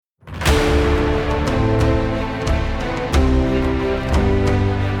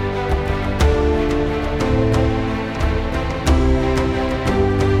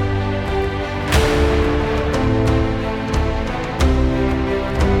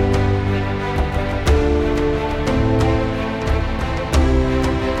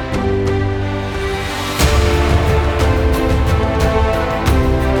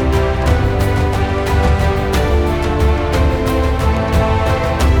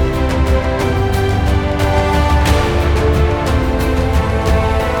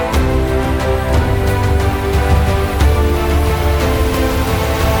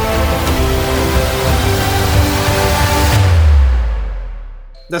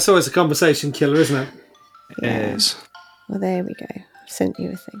That's always a conversation killer, isn't it? Yeah. It is. Well, there we go. I've sent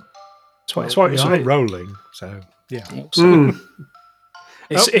you a thing. It's why We are rolling, so yeah.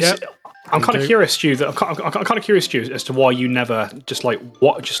 I'm kind of curious, Stu. I'm kind of curious, Stu, as to why you never just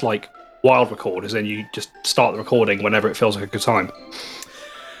wild record, as in you just start the recording whenever it feels like a good time.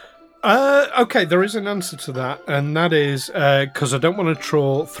 Okay, there is an answer to that, and that is because I don't want to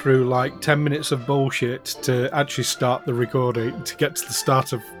trawl through like 10 minutes of bullshit to actually start the recording to get to the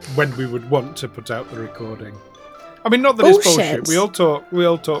start of when we would want to put out the recording. I mean, not that it's bullshit. We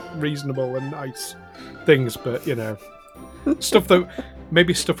all talk reasonable and nice things, but you know, stuff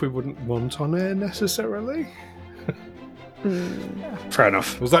we wouldn't want on air necessarily. Fair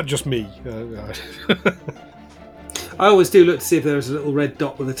enough. Was that just me? I always do look to see if there is a little red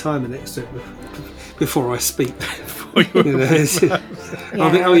dot with a timer next to it before I speak. I think,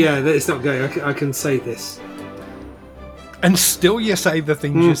 oh yeah, it's not going. I can say this. And still you say the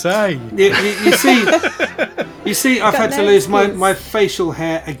things you say. You see, I've had to lose my facial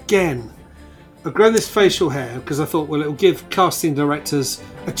hair again. I've grown this facial hair because I thought, well, it'll give casting directors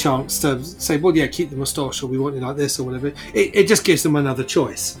a chance to say, well, yeah, keep the moustache, or we want you like this, or whatever. It just gives them another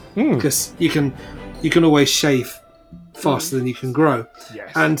choice because you can always shave faster than you can grow.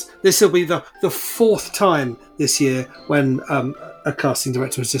 Yes. And this will be the fourth time this year when a casting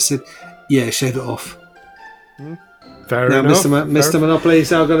director has just said, yeah, shave it off. Fair now, enough. Mr. Monopoly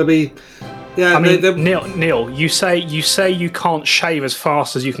is now going to be... Yeah, I mean, Neil, you say you can't shave as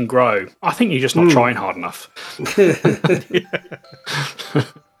fast as you can grow. I think you're just not trying hard enough.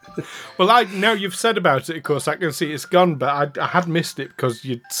 Well, now you've said about it, of course, I can see it's gone, but I had missed it because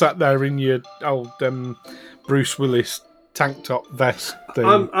you sat there in your old Bruce Willis tank top vest thing.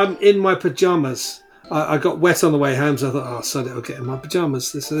 I'm in my pyjamas. I got wet on the way home, so I thought, oh, sod it, I'll get in my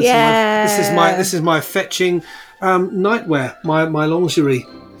pyjamas. This is my fetching nightwear, my lingerie.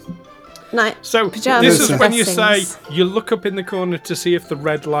 So pajamas, this is when you dressings. say you look up in the corner to see if the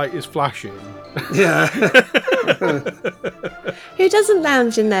red light is flashing. Yeah. Who doesn't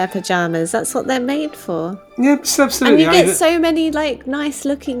lounge in their pyjamas? That's what they're made for. Yeah, absolutely. And you get so many like nice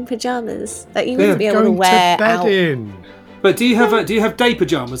looking pyjamas that you wouldn't be able to Going wear to bed out. in. But do you have day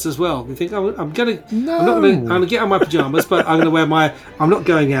pajamas as well? You think, oh, I'm going to get on my pajamas, but I'm not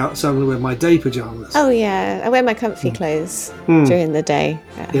going out, so I'm going to wear my day pajamas. Oh yeah, I wear my comfy clothes during the day.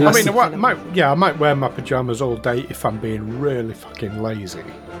 Yeah, I mean, I might wear my pyjamas all day if I'm being really fucking lazy.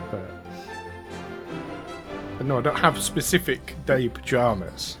 But no, I don't have specific day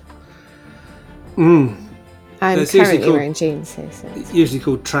pyjamas. I'm It's usually currently called- wearing jeans. So. It's usually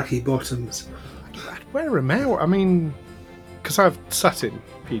called tracky bottoms. I'd wear them out. I mean, because I've sat in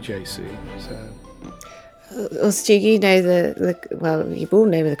PJC, so... Well, Stu, you know well, you all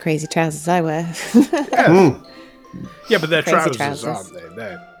know the crazy trousers I wear. Yeah, but they're Crazy trousers, trousers. aren't they?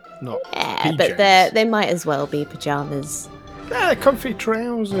 They're not Yeah, PJs. but they might as well be pyjamas. They're comfy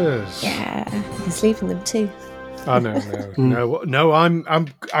trousers. Yeah, you can sleep in them too. Oh no!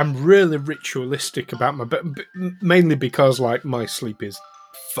 I'm really ritualistic about my bed, mainly because like my sleep is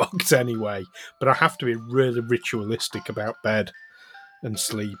fucked anyway. But I have to be really ritualistic about bed and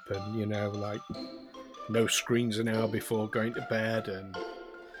sleep, and you know, like no screens an hour before going to bed, and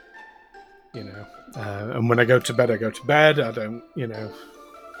you know, and when I go to bed, I don't, you know,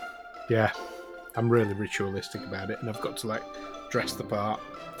 yeah, I'm really ritualistic about it, and I've got to like dress the part.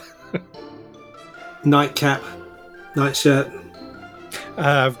 Nightcap, nightshirt.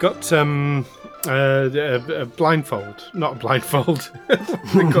 I've got a blindfold, not a blindfold.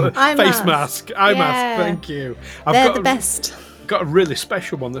 Eye face mask. Eye Yeah. mask. Thank you. They're the best. Got a really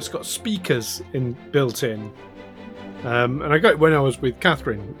special one that's got speakers built in. And I got it when I was with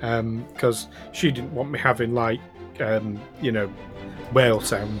Catherine because she didn't want me having like you know, whale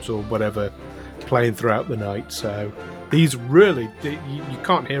sounds or whatever playing throughout the night. So these really you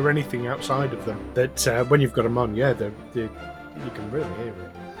can't hear anything outside of them. That when you've got them on, yeah, you can really hear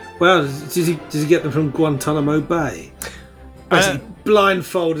it. Well, did you get them from Guantanamo Bay? Basically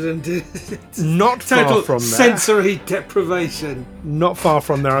blindfolded and not far total from there. sensory deprivation. Not far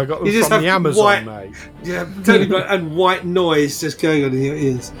from there. I got them You just from have the Amazon, white- mate. Yeah, totally blind, and white noise just going on in your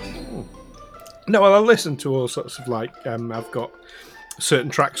ears. No, well, I listen to all sorts of like I've got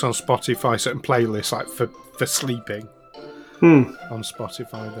certain tracks on Spotify, certain playlists like for sleeping on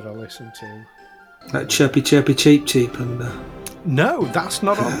Spotify that I listen to. That chirpy cheap cheap and No, that's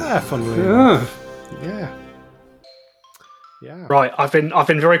not on there. Funnily enough. Yeah. Right, I've been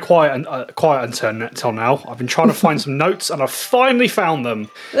very quiet until now. I've been trying to find some notes, and I've finally found them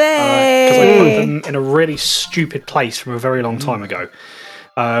because I put them in a really stupid place from a very long time ago.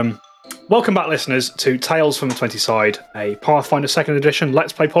 welcome back, listeners, to Tales from the 20 Side, a Pathfinder 2nd Edition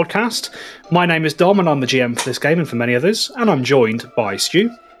Let's Play podcast. My name is Dom, and I'm the GM for this game and for many others, and I'm joined by Stu.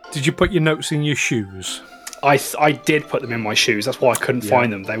 Did you put your notes in your shoes? I did put them in my shoes. That's why I couldn't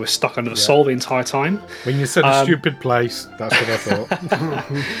find them. They were stuck under the sole the entire time. When you said a stupid place, that's what I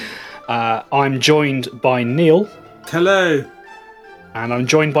thought. I'm joined by Neil. Hello. And I'm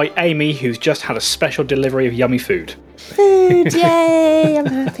joined by Amy, who's just had a special delivery of yummy food. Food, yay! I'm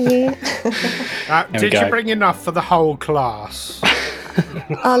happy. Did you bring enough for the whole class?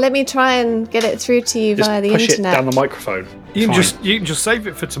 Oh, let me try and get it through to you Just via the push internet. it down the microphone. You can just save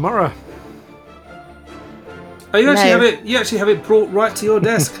it for tomorrow. Oh, you actually have it brought right to your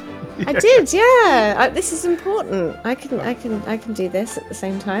desk. I did, yeah. This is important. I can do this at the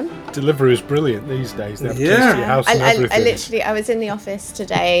same time. Delivery is brilliant these days. They have Yeah. keys to your house and everything. I was in the office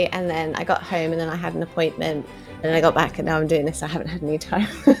today, and then I got home, and then I had an appointment, and then I got back, and now I'm doing this. I haven't had any time.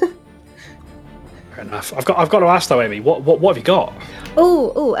 Fair enough. I've got to ask though, Amy, what have you got?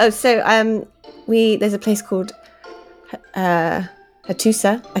 So there's a place called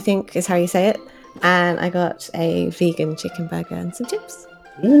Hattusa, I think is how you say it, and I got a vegan chicken burger and some chips.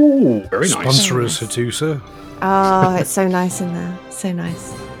 Ooh, very nice. Sponsor us, Hattusa. Oh, it's so nice in there. So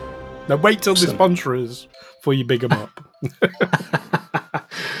nice. Now wait till the sponsor us before you big them up.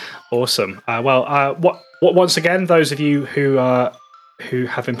 Awesome. Once again, those of you who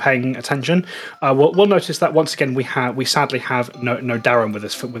have been paying attention, we'll notice that once again we sadly have no Darren with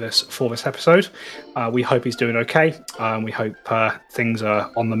us for this episode. We hope he's doing okay. We hope things are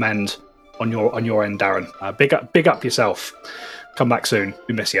on the mend on your end, Darren. Big up yourself. Come back soon.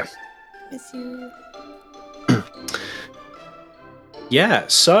 We miss you. Miss you. Yeah.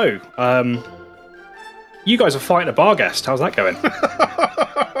 So, you guys are fighting a bar guest. How's that going?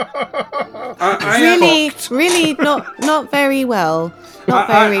 Really not very well. Not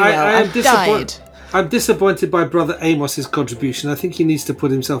very well. I've died. I'm disappointed by Brother Amos's contribution. I think he needs to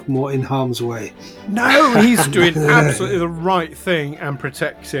put himself more in harm's way. No, he's doing absolutely the right thing and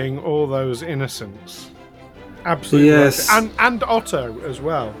protecting all those innocents. Absolutely. Yes. Right. And Otto as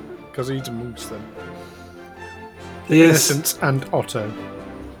well, because he's amongst them. Yes. Innocents and Otto.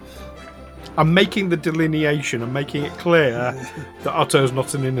 I'm making the delineation. I'm making it clear that Otto's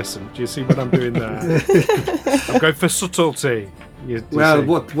not an innocent. Do you see what I'm doing there? I'm going for subtlety. Do you see?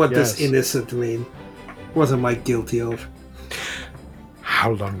 What does innocent mean? What am I guilty of?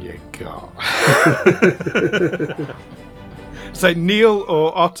 How long you got? So Neil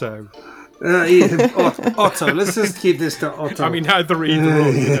or Otto? Otto. Let's just keep this to Otto. I mean, either or.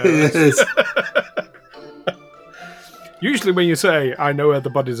 Yes. Usually when you say, I know where the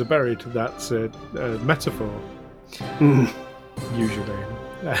bodies are buried, that's a metaphor. Usually.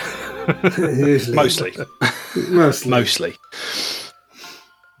 Mostly.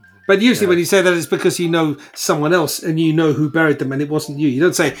 But usually when you say that, it's because you know someone else and you know who buried them and it wasn't you. You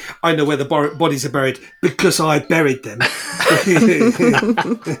don't say, I know where the bodies are buried because I buried them.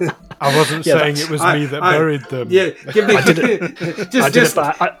 I wasn't saying it was me that buried them. Yeah, give me, I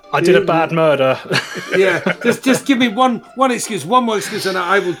did a bad murder. Yeah, just give me one more excuse, and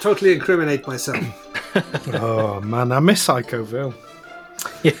I will totally incriminate myself. Oh man, I miss Psychoville.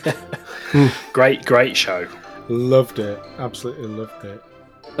 Yeah. Great show. Loved it. Absolutely loved it.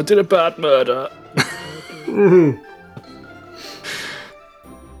 I did a bad murder.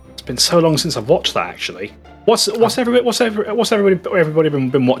 It's been so long since I've watched that. Actually, what's everybody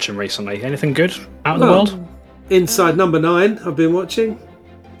been watching recently? Anything good out in the world? Inside Number 9, I've been watching.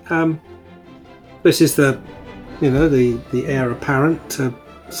 This is the heir apparent to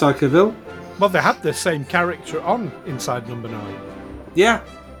Psychoville. Well, they had the same character on Inside Number 9. Yeah.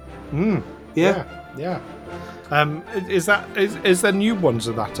 Yeah. Is there new ones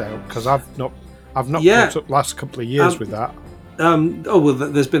of that out? Because I've not caught up last couple of years with that.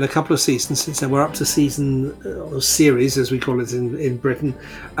 There's been a couple of seasons since then. We're up to season or series, as we call it in Britain,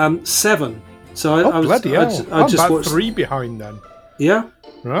 7. So I just about watched 3 behind then. Yeah.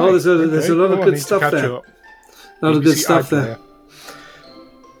 Right. Oh, there's a lot of good stuff there. A lot of good stuff there.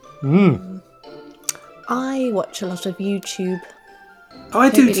 I watch a lot of YouTube. I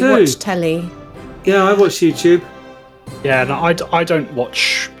do really too. Watch telly. Yeah, I watch YouTube. Yeah, no, I don't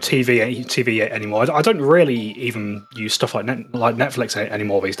watch TV anymore. I don't really even use stuff like Netflix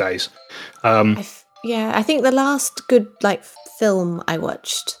anymore these days. I think the last good film I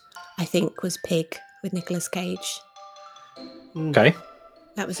watched, I think, was Pig with Nicolas Cage. Okay.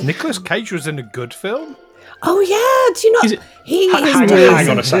 That was Nicolas Cage was in a good film. Oh yeah, do you not? Hang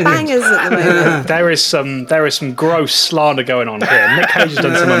on a second. Bangers at the moment. There is some gross slander going on here. Nick Cage has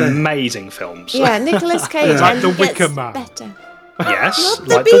done some amazing films. Yeah, Nicolas Cage. Like and The he Wicker gets Man. Better. Yes, Not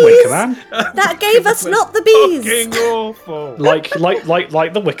the like the Wicker bees. Man. That gave us not the bees. Fucking awful. Like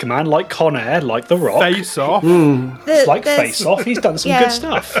the Wicker Man, like Con Air, like The Rock. Face off. Like There's- Face Off. He's done some Yeah. good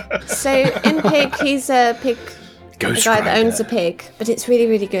stuff. So in Pig, he's a pig, Ghost a guy that Rider. owns a pig, but it's really,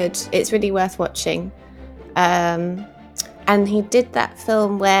 really good. It's really worth watching. And he did that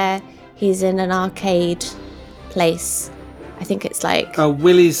film where he's in an arcade place. I think it's like,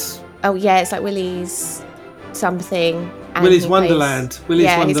 Willy's it's like Willy's something. And Willy's he Wonderland. Willy's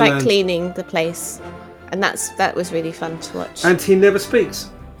yeah, he's like Wonderland. cleaning the place, and that was really fun to watch. And he never speaks.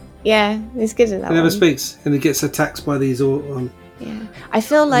 Yeah, he's good at that. He never one. speaks, and he gets attacked by these. Yeah, I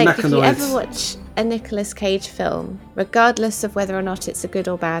feel like if you Mechanoids. ever watch a Nicolas Cage film, regardless of whether or not it's a good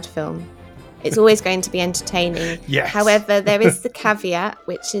or bad film, it's always going to be entertaining. Yes. However, there is the caveat,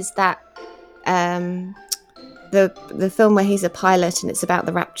 which is that the film where he's a pilot and it's about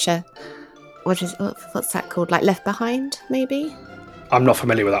the rapture. What's that called? Like Left Behind, maybe? I'm not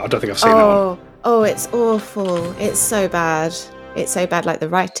familiar with that. I don't think I've seen that one. Oh, it's awful. It's so bad. It's so bad. Like the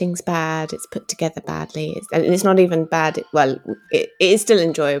writing's bad. It's put together badly. It's not even bad. It is still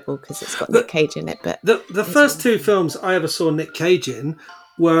enjoyable because it's got Nick Cage in it. But The first two films I ever saw Nick Cage in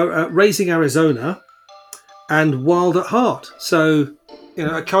were Raising Arizona and Wild at Heart. So,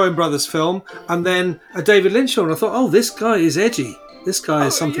 a Coen Brothers film, and then a David Lynch film. And I thought, oh, this guy is edgy. This guy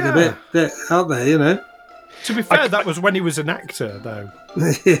is something a bit out there, To be fair, that was when he was an actor, though.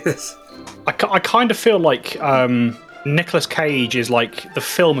 Yes. I kind of feel like Nicolas Cage is like the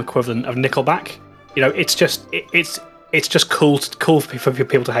film equivalent of Nickelback. It's just cool for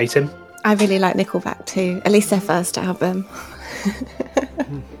people to hate him. I really like Nickelback too. At least their first album.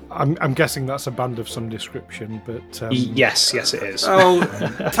 I'm guessing that's a band of some description, but Yes, it is. Oh,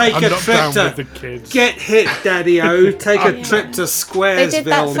 take I'm a not trip down to with the kids. Get Hit, Daddy-O. Take a trip to They Squaresville, did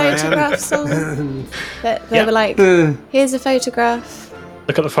that man. photograph song. That they Yeah. were like, here's a photograph.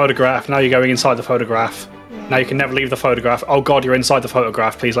 Look at the photograph. Now you're going inside the photograph. Now you can never leave the photograph. Oh God, you're inside the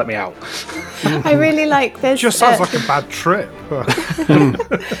photograph. Please let me out. I really like this. Just sounds like a bad trip.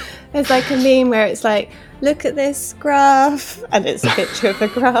 There's like a meme where it's like, look at this graph, and it's a picture of a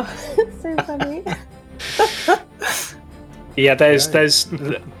graph. It's so funny. Yeah, there's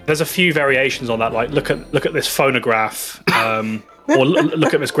a few variations on that. Like look at this phonograph, or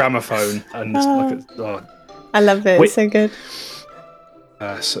look at this gramophone, and look at. I love it. Wait. It's so good.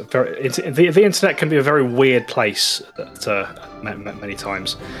 The internet can be a very weird place many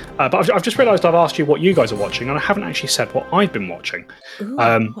times. But I've just realised I've asked you what you guys are watching, and I haven't actually said what I've been watching.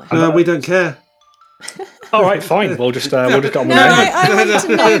 No, we don't care. All right, fine. We'll just get on with No, it. I want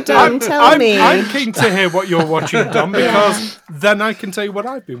to know, Dom. Tell me. I'm keen to hear what you're watching, Dom, because then I can tell you what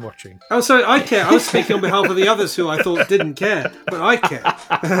I've been watching. Oh, sorry, I care. I was speaking on behalf of the others who I thought didn't care, but I care.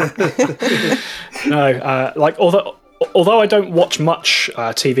 No, although I don't watch much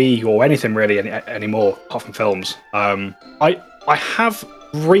TV or anything really anymore, apart from films, I have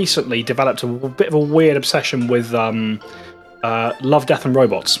recently developed a bit of a weird obsession with Love, Death and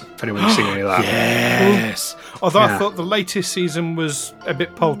Robots, if anyone's seen any of that. Yes. Although I Yeah. thought the latest season was a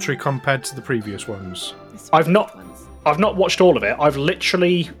bit paltry compared to the previous ones. I've not watched all of it. I've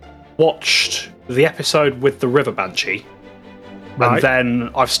literally watched the episode with the River Banshee, Right. and then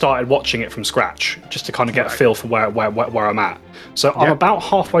I've started watching it from scratch just to kind of get a feel for where I'm at. So I'm Yeah. about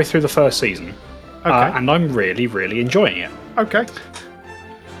halfway through the first season, Okay. and I'm really, really enjoying it. Okay.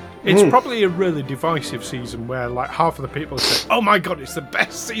 It's probably a really divisive season where like half of the people say, "Oh my god, it's the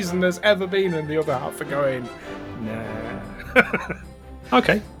best season there's ever been," and the other half are going, "Nah."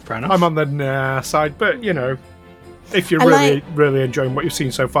 Okay, fair enough. I'm on the nah side, but if you're really enjoying what you've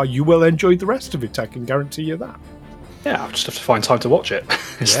seen so far, you will enjoy the rest of it. I can guarantee you that. Yeah, I'll just have to find time to watch it.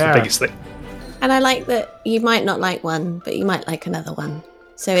 It's Yeah. the biggest thing. And I like that you might not like one, but you might like another one.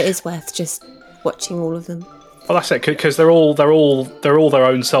 So it is worth just watching all of them. Well, that's it, because they're all their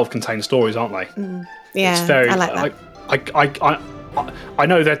own self-contained stories, aren't they? Yeah, It's very. I like that. I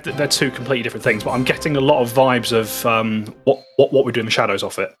know that they're two completely different things, but I'm getting a lot of vibes of what we do in the shadows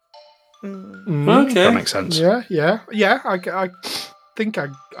off it. Okay. That makes sense. Yeah. I think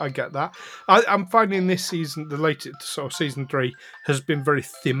I get that. I'm finding this season, the latest sort of season 3, has been very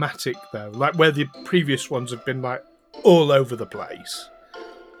thematic though. Like where the previous ones have been like all over the place.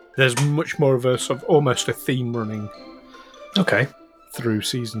 There's much more of a sort of almost a theme running Okay. through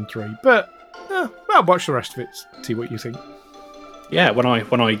season 3. But I'll watch the rest of it. See what you think. Yeah, when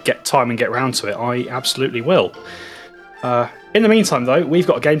I get time and get round to it, I absolutely will. In the meantime, though, we've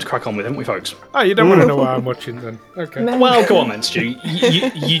got a game to crack on with, haven't we, folks? Oh, you don't want to know what I'm watching then? Okay. No. Well, go on then, Stu.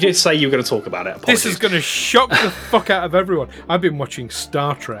 You did say you were going to talk about it. This is Apologies. going to shock the fuck out of everyone. I've been watching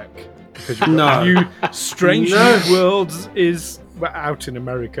Star Trek because No. new Strange No. New Worlds is out in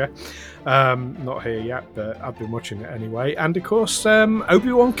America. Not here yet, but I've been watching it anyway. And of course,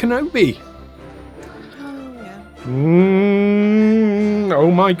 Obi-Wan Kenobi. Oh, yeah.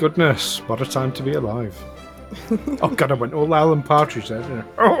 Oh my goodness, what a time to be alive. Oh God, I went all Alan Partridge there, didn't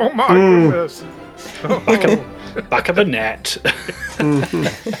I? Oh my goodness. Back of the net.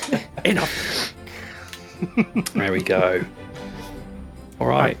 Enough. There we go. All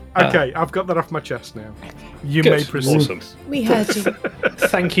right. Okay, I've got that off my chest now. You Good. may proceed. Awesome. We heard you.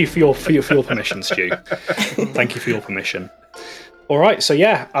 Thank you for your permission, Stu. Thank you for your permission. All right. So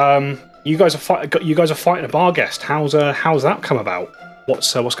yeah, you guys are fighting a bar guest. How's that come about?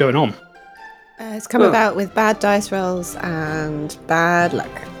 What's going on? It's come about with bad dice rolls and bad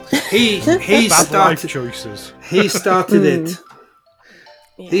luck. He Bad life started. choices. He started it.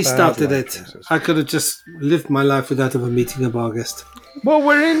 Yeah. He started life it. choices. I could have just lived my life without ever meeting a bar guest. Well,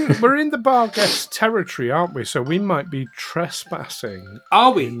 we're in the bar guest territory, aren't we? So we might be trespassing.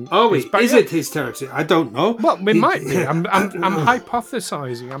 Are we? But Is yeah. it his territory? I don't know. Well, we might be. I'm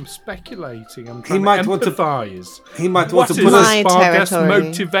hypothesizing. I'm speculating. I'm trying might to want to- empathise. He might What want to is put this us. My bar guest territory.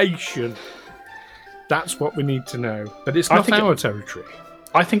 motivation? That's what we need to know. But it's I not think our territory.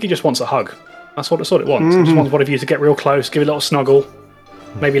 I think he just wants a hug. That's what it wants. It just wants one of you to get real close, give it a little snuggle,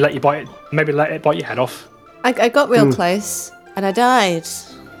 maybe let it bite your head off. I got real close and I died.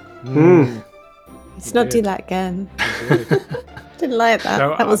 Let's not do that again. Didn't like that.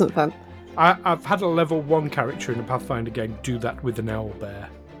 No, that wasn't fun. I've had a level 1 character in a Pathfinder game do that with an owlbear.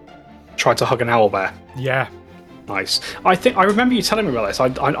 Tried to hug an owlbear. Yeah. Nice. I remember you telling me about this.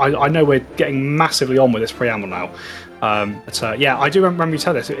 I know we're getting massively on with this preamble now. But yeah, I do remember you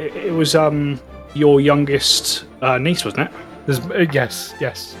telling this. It was your youngest niece, wasn't it? There's,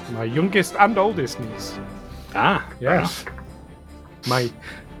 yes. My youngest and oldest niece. Ah, fair Yes. enough. My,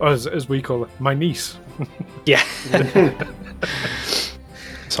 as we call it, my niece. Yeah.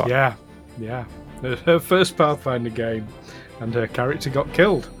 Sorry. Yeah. Her first Pathfinder game, and her character got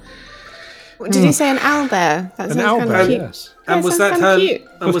killed. Did you say an owlbear? That An sounds kind owlbear, of cute. yes. And was sounds that her? kinda cute.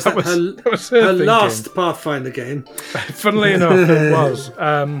 And was that her? That was her Her thinking. last Pathfinder game. Funnily enough, it was.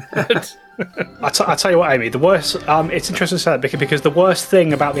 But I tell you what, Amy. The worst. It's interesting to say that because the worst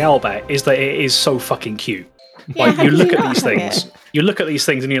thing about the owlbear is that it is so fucking cute. Yeah, Like how you could look you at not these hug things, it? you look at these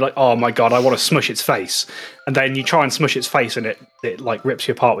things, and you're like, "Oh my god, I want to smush its face," and then you try and smush its face, and it like rips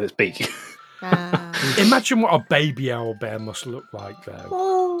you apart with its beak. Ah. imagine what a baby owlbear must look like, though.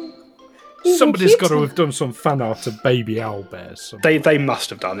 Oh, even Somebody's got to cuter. have done some fan art of baby owlbears. They must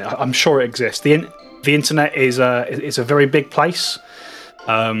have done it. I'm sure it exists. The internet is a very big place.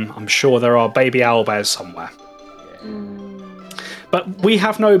 I'm sure there are baby owlbears somewhere. But we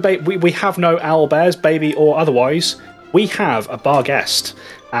have no we have no owlbears, baby or otherwise. We have a bar guest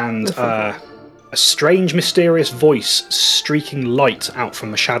and a strange, mysterious voice streaking light out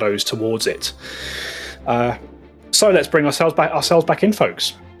from the shadows towards it. So let's bring ourselves back in,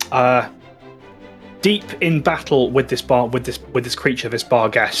 folks. Deep in battle with this creature, this bar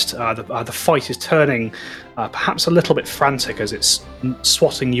guest, the fight is turning perhaps a little bit frantic as it's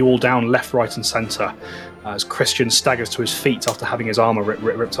swatting you all down left, right, and centre. As Christian staggers to his feet after having his armour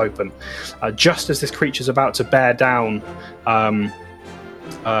ripped open, just as this creature's about to bear down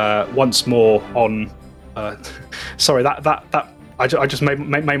once more on. Sorry, I just made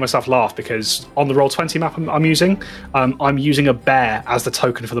myself laugh because on the Roll20 map I'm using a bear as the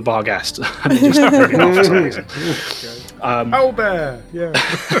token for the bar guest. And it just really laughed for some reason. Owlbear, yeah.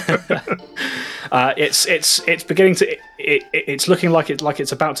 It's beginning to. It's looking like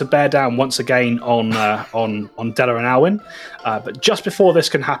it's about to bear down once again on Della and Alwyn. But just before this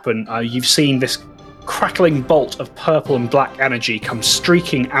can happen, you've seen this crackling bolt of purple and black energy come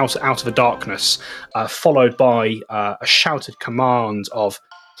streaking out of the darkness, followed by a shouted command of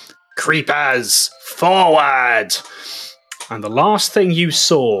 "Creepers, forward!" And the last thing you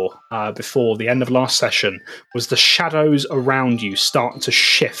saw before the end of last session was the shadows around you start to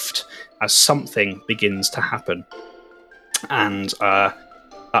shift as something begins to happen. And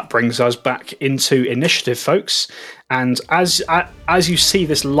that brings us back into initiative, folks. And as you see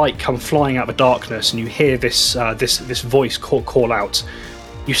this light come flying out of the darkness, and you hear this voice call out,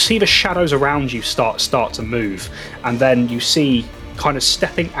 you see the shadows around you start to move, and then you see, kind of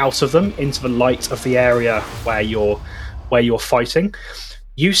stepping out of them into the light of the area where you're fighting,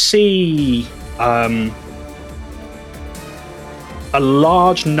 you see a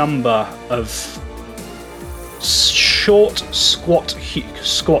large number of short, squat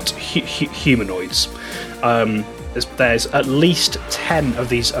humanoids. There's at least 10 of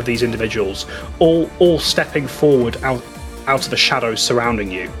these individuals, all stepping forward out of the shadows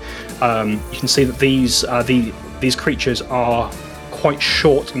surrounding you. You can see that these creatures are quite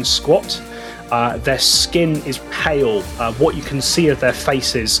short and squat. Their skin is pale. What you can see of their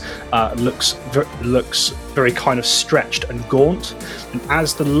faces looks very kind of stretched and gaunt. And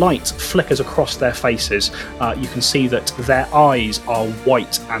as the light flickers across their faces, you can see that their eyes are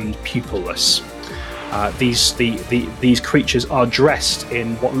white and pupilless. These creatures are dressed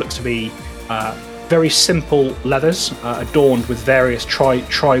in what looks to be very simple leathers, adorned with various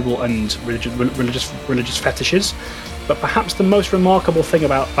tribal and religious fetishes. But perhaps the most remarkable thing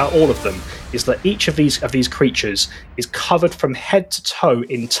about all of them is that each of these creatures is covered from head to toe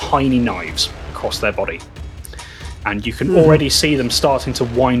in tiny knives across their body. And you can already see them starting to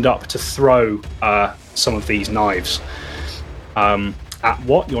wind up to throw some of these knives. At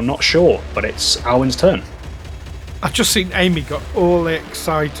what? You're not sure, but it's Alwyn's turn. I've just seen Amy got all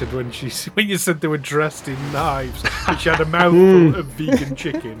excited when you said they were dressed in knives and she had a mouthful of vegan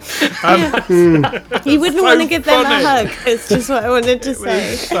chicken. You wouldn't want to give them funny. a hug. It's just what I wanted to say.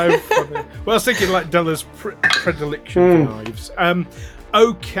 It was so funny. Well, I was thinking like Della's predilection for knives.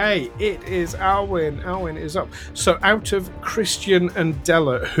 Okay, it is Alwyn. Alwyn is up. So out of Christian and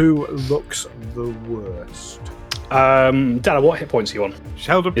Della, who looks the worst? Della, what hit points are you on? She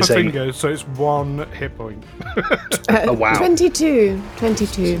held up her Is Amy. finger, so it's 1 hit point. Oh, wow. 22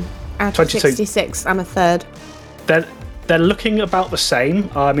 out of 22. 66. I'm a third. They're looking about the same.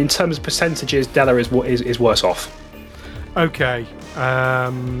 In terms of percentages, Della is worse off. Okay, I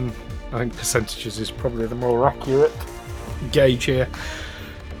think percentages is probably the more accurate gauge here.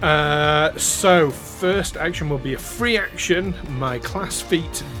 So first action will be a free action. My class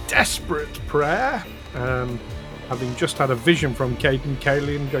feat, Desperate Prayer. Having just had a vision from Caden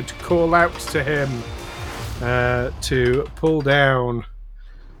Cayley, I'm going to call out to him to pull down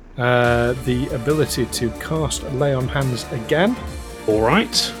the ability to cast Lay on Hands again. All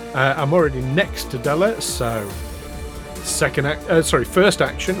right. I'm already next to Della, so first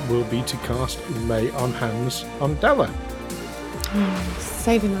action will be to cast Lay on Hands on Della.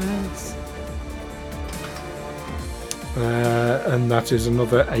 Saving my ass. And that is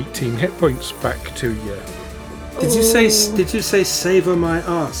another 18 hit points back to you. Did you say savour my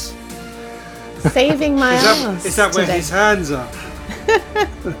ass? Saving my ass. Is that where today. his hands are?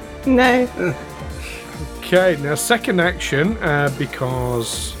 No. Okay, now second action,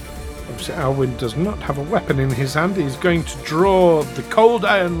 because obviously Alwyn does not have a weapon in his hand, he's going to draw the Cold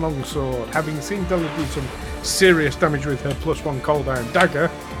Iron Longsword. Having seen Della do some serious damage with her +1 Cold Iron Dagger,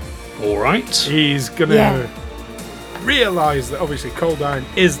 All right. he's going to realise that obviously Cold Iron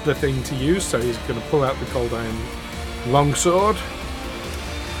is the thing to use, so he's going to pull out the Cold Iron Longsword.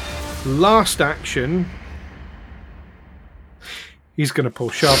 Last action, he's going to pull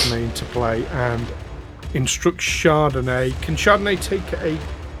Chardonnay into play and instruct Chardonnay. Can Chardonnay take a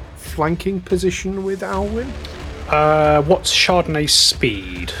flanking position with Alwyn? What's Chardonnay's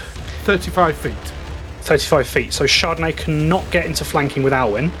speed? 35 feet. 35 feet. So Chardonnay cannot get into flanking with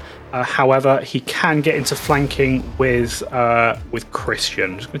Alwyn. However, he can get into flanking with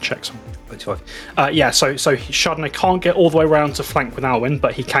Christian. I'm just going to check some. 35. So Chardonnay can't get all the way around to flank with Alwyn,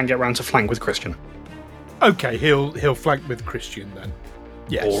 but he can get around to flank with Christian. Okay, he'll flank with Christian then.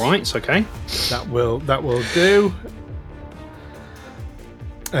 Yes. All right. Okay. That will do.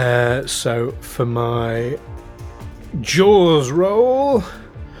 So for my Jaws roll,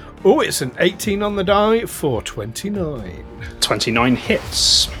 it's an 18 on the die for 29. 29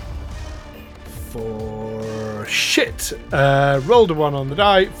 hits. For shit, rolled a 1 on the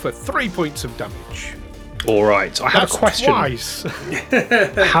die for 3 points of damage. All right. I have a question. Twice.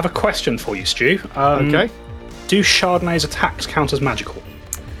 I have a question for you, Stu. Okay. Do Chardonnay's attacks count as magical?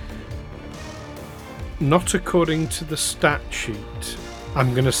 Not according to the stat sheet.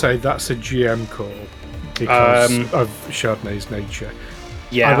 I'm going to say that's a GM call because of Chardonnay's nature.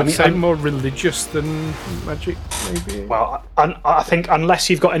 Yeah, I would say more religious than magic, maybe. Well, I think unless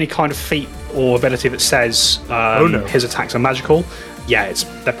you've got any kind of feat or ability that says his attacks are magical,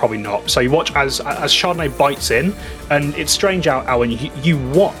 they're probably not. So you watch as Chardonnay bites in, and it's strange, Alwyn, you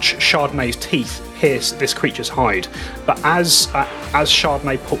watch Chardonnay's teeth pierce this creature's hide, but as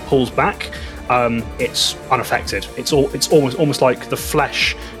Chardonnay pulls back, it's unaffected. It's almost like the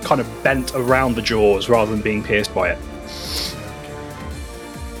flesh kind of bent around the jaws rather than being pierced by it.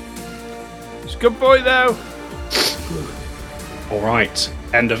 Good boy, though. All right.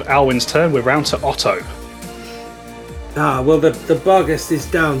 End of Alwyn's turn. We're round to Otto. Well, the Barghest is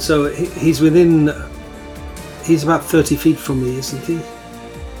down, so he's within. He's about 30 feet from me, isn't he?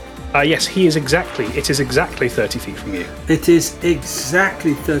 Yes, it is exactly 30 feet from you. It is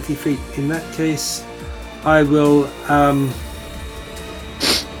exactly 30 feet. In that case, I will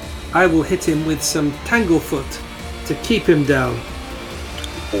hit him with some Tanglefoot to keep him down.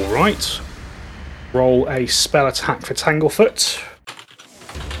 All right. Roll a spell attack for Tanglefoot.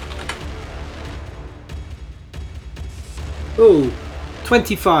 Ooh,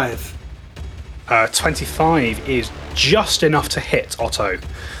 25. 25 is just enough to hit Otto.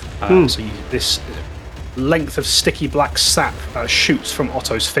 So this length of sticky black sap shoots from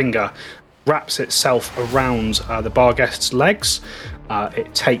Otto's finger, wraps itself around the Barghest's legs.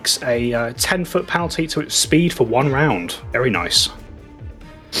 It takes a 10-foot penalty to its speed for 1 round. Very nice.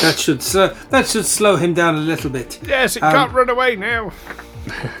 That should slow him down a little bit. Yes, it can't run away now.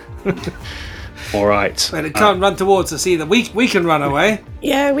 All right. But it can't run towards us either. We can run away.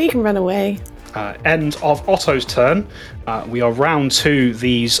 Yeah, we can run away. End of Otto's turn. We are round to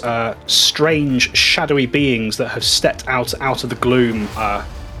these strange, shadowy beings that have stepped out of the gloom,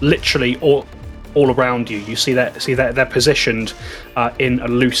 literally all around you. You see that they're positioned in a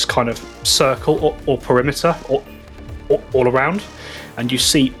loose kind of circle or perimeter all around, and you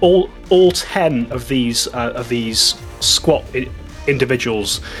see all 10 of these squat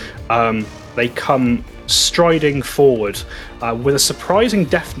individuals. They come striding forward with a surprising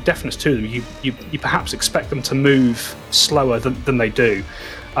deftness to them. You perhaps expect them to move slower than they do.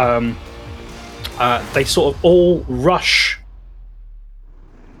 They sort of all rush.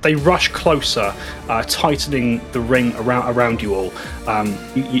 They rush closer, tightening the ring around you all.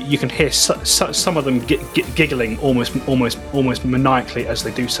 You can hear some of them giggling almost maniacally as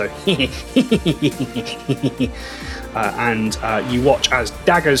they do so. And you watch as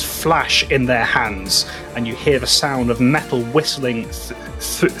daggers flash in their hands, and you hear the sound of metal whistling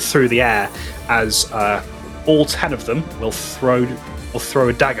through the air as all 10 of them will throw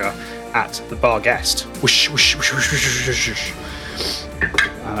a dagger at the Barghest. Whoosh, whoosh, whoosh, whoosh, whoosh, whoosh, whoosh.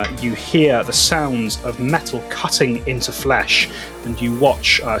 You hear the sounds of metal cutting into flesh, and you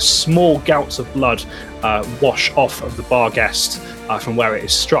watch small gouts of blood wash off of the Barghest from where it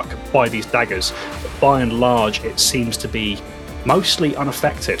is struck by these daggers. But by and large, it seems to be mostly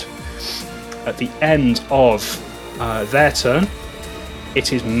unaffected. At the end of their turn,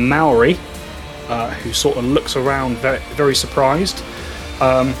 it is Maori, who sort of looks around very, very surprised.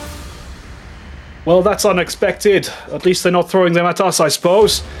 Well, that's unexpected. At least they're not throwing them at us, I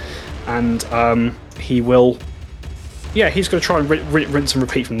suppose. And he will... Yeah, he's going to try and rinse and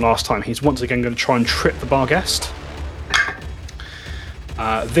repeat from last time. He's once again going to try and trip the Barghest.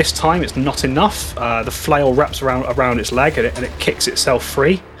 This time it's not enough. The flail wraps around its leg and it kicks itself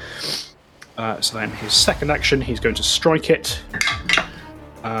free. So then his second action, he's going to strike it.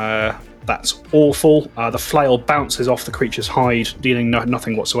 That's awful. The flail bounces off the creature's hide, dealing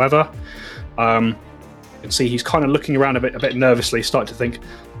nothing whatsoever. You can see he's kind of looking around a bit nervously, starting to think,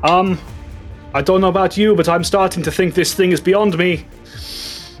 I don't know about you, but I'm starting to think this thing is beyond me.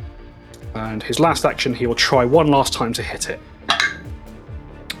 And his last action, he will try one last time to hit it.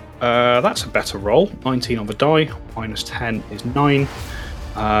 That's a better roll. 19 on the die, minus 10 is 9.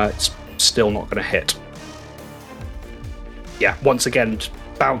 It's still not going to hit. Yeah, once again,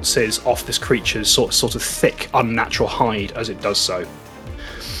 bounces off this creature's sort of thick, unnatural hide as it does so.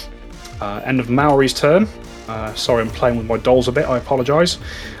 End of Maori's turn. Sorry, I'm playing with my dolls a bit. I apologise.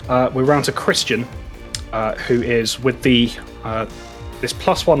 We're round to Christian, who is with the this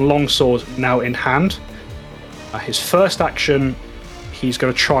 +1 longsword now in hand. His first action, he's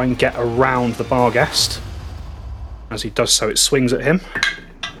going to try and get around the Barghest. As he does so, it swings at him.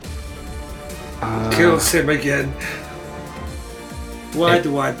 Kills him again. Why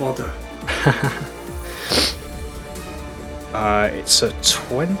do I bother? It's a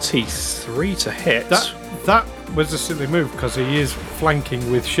 23 to hit. That was a silly move because he is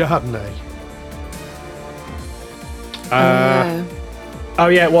flanking with Chardonnay. Oh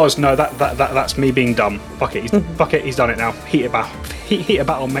yeah, it was. No, that's me being dumb. Fuck it, he's done it now. Heat of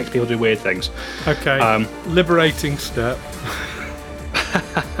battle makes people do weird things. Okay. Liberating step.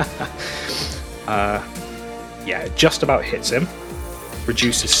 Yeah, it just about hits him.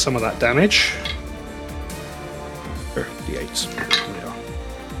 Reduces some of that damage. D8.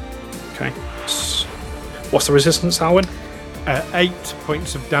 Okay. What's the resistance, Alwyn? 8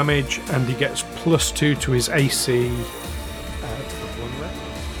 points of damage, and he gets +2 to his AC.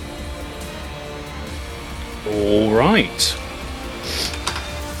 All right.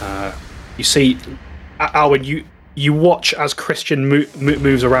 You see, Alwyn, you watch as Christian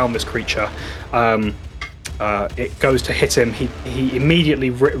moves around this creature. It goes to hit him. He immediately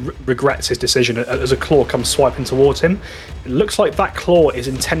regrets his decision as a claw comes swiping towards him. It looks like that claw is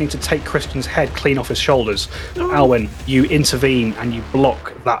intending to take Christian's head clean off his shoulders. Oh. Alwyn, you intervene and you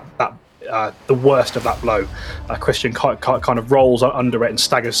block that the worst of that blow. Christian kind of rolls under it and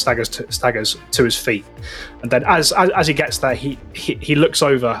staggers to his feet. And then as he gets there, he looks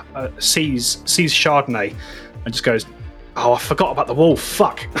over, sees Chardonnay, and just goes, "Oh, I forgot about the wall.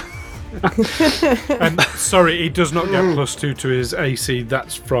 Fuck." And sorry, he does not get +2 to his AC.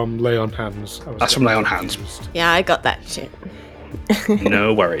 That's from Lay on Hands. That's from Lay on Hands. Yeah, I got that shit.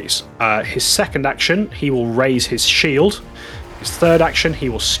 No worries. His second action, he will raise his shield. His third action, he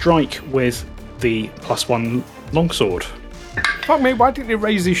will strike with the +1 longsword. Fuck me, why didn't he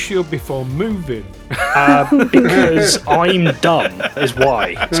raise his shield before moving? Because I'm dumb, is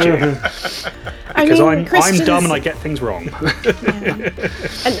why, Stu. Because I'm dumb and I get things wrong. Yeah.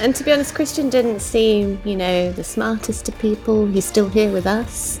 And to be honest, Christian didn't seem, the smartest of people. He's still here with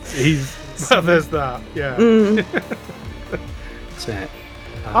us. Well, there's that, yeah. That's it.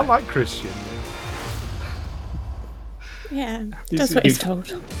 I like Christian. Yeah, that's what he's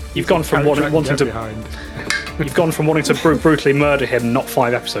told. You've gone from wanting to You've gone from wanting to brutally murder him not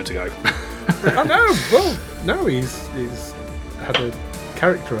 5 episodes ago. I know. Well, no, he's had a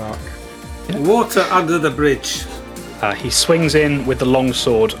character arc. Water under the bridge. He swings in with the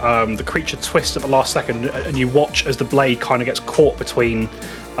longsword. The creature twists at the last second, and you watch as the blade kind of gets caught between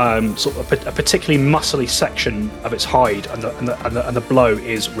sort of a particularly muscly section of its hide, and the blow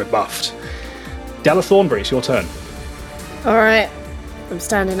is rebuffed. Della Thornberry, it's your turn. All right, I'm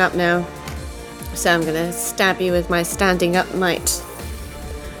standing up now, so I'm gonna stab you with my standing up might.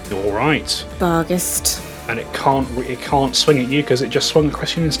 All right. Barghest. And it can't swing at you because it just swung at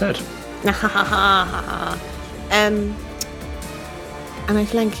Christian instead. Am I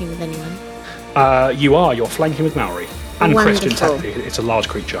flanking with anyone? You are. You're flanking with Maori. And Wonderful. Christian, technically. It's a large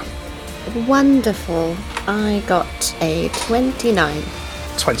creature. Wonderful. I got a 29.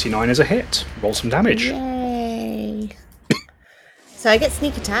 29 is a hit. Roll some damage. Yay. So I get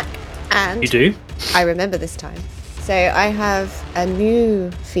sneak attack, and... You do? I remember this time. So I have a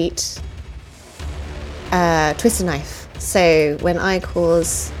new feat, Twister Knife. So when I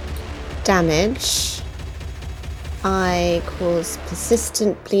cause damage, I cause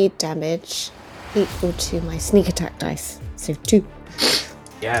persistent bleed damage equal to my sneak attack dice. So 2.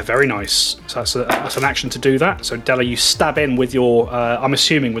 Yeah, very nice. So that's an action to do that. So Della, you stab in with your, I'm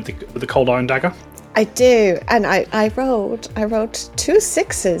assuming with the cold iron dagger. I do, and I rolled 2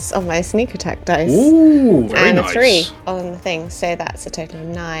 6s on my sneak attack dice. Ooh, very and nice. a 3 on the thing, so that's a total of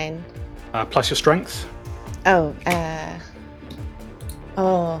 9. Plus your strength. I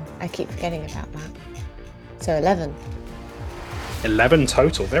keep forgetting about that. So 11. 11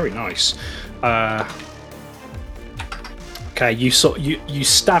 total. Very nice. Okay, you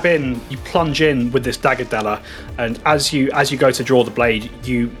stab in, you plunge in with this dagger, Della, and as you go to draw the blade,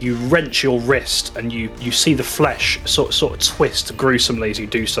 you wrench your wrist, and you see the flesh sort of twist gruesomely as you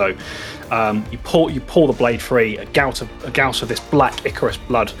do so. You pull the blade free. A gout of this black Icarus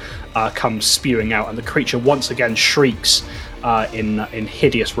blood comes spewing out, and the creature once again shrieks in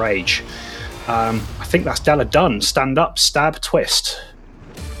hideous rage. I think that's Della done. Stand up, stab, twist.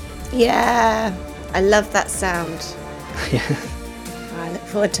 Yeah, I love that sound. I look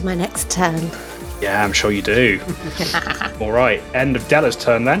forward to my next turn. Yeah, I'm sure you do. All right, end of Della's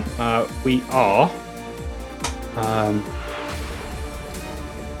turn then. We are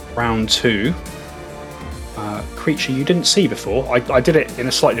round 2. Creature you didn't see before. I did it in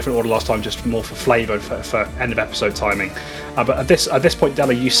a slightly different order last time, just more for flavour for end of episode timing. But at this point,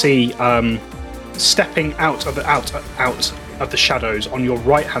 Della, you see stepping out of the shadows on your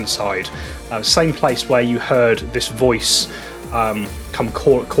right hand side, same place where you heard this voice come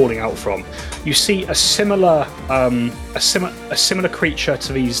calling out from. You see a similar creature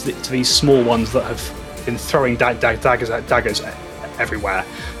to these small ones that have been throwing daggers everywhere.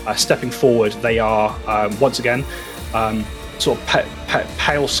 Stepping forward, they are once again sort of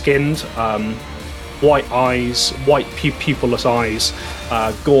pale skinned, white eyes, white pupilless eyes,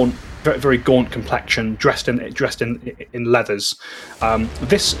 gaunt. Very gaunt complexion, dressed in leathers.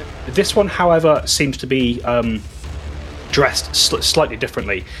 This one, however, seems to be dressed slightly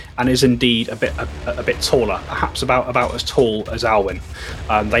differently, and is indeed a bit taller, perhaps about as tall as Alwyn.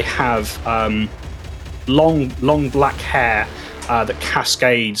 They have long black hair that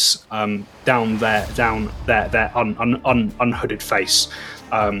cascades down their unhooded face,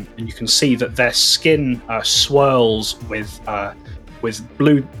 and you can see that their skin swirls with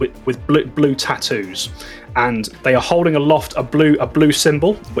blue tattoos, and they are holding aloft a blue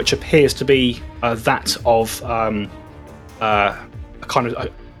symbol, which appears to be that of a kind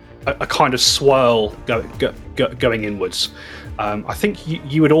of swirl going inwards. I think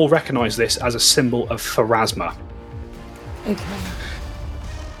you would all recognise this as a symbol of Pharasma. Okay.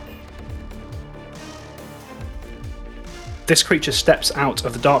 This creature steps out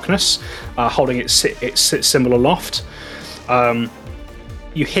of the darkness, holding its symbol aloft.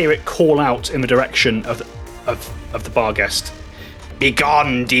 You hear it call out in the direction of the bar guest.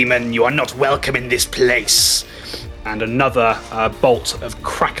 "Begone, demon! You are not welcome in this place." And another bolt of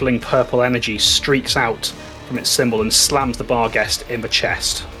crackling purple energy streaks out from its symbol and slams the bar guest in the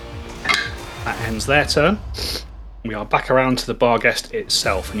chest. That ends their turn. We are back around to the bar guest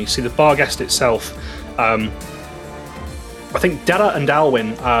itself, and you see the bar guest itself. I think Della and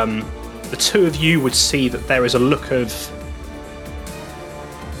Alwyn, the two of you would see that there is a look of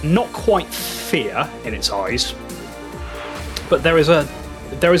not quite fear in its eyes, but there is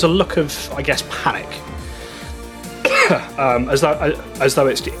a look of, I guess, panic, as though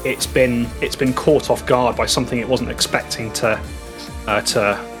it's been caught off guard by something it wasn't expecting to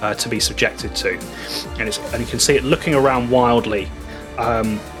be subjected to, and you can see it looking around wildly,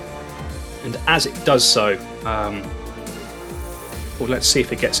 and as it does so, well, let's see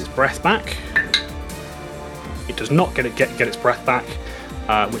if it gets its breath back. It does not get its breath back,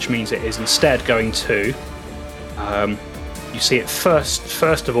 which means it is instead going to. You see it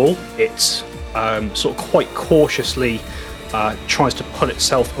first of all, it sort of quite cautiously tries to pull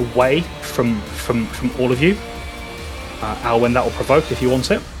itself away from all of you. Alwyn, that will provoke if you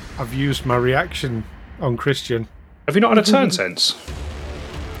want it. I've used my reaction on Christian. Have you not had a turn since?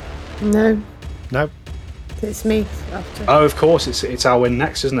 No, No. it's me after. Oh, of course, it's Alwyn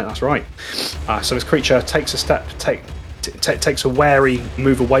next, isn't it? That's right. So this creature takes a step, takes a wary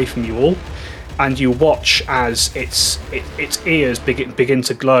move away from you all, and you watch as its ears begin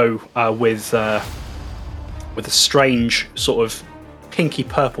to glow with a strange sort of pinky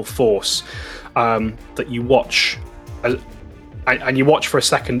purple force that you watch, and you watch for a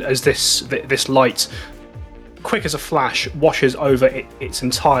second as this light, quick as a flash, washes over its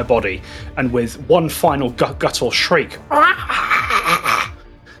entire body, and with one final guttural shriek,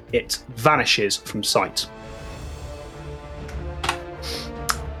 it vanishes from sight.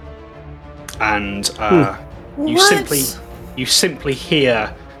 And you simply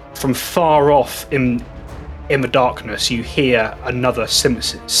hear from far off in the darkness. You hear another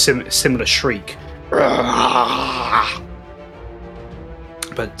similar shriek, but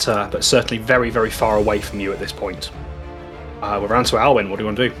certainly very, very far away from you at this point. We're round to Alwyn. What do you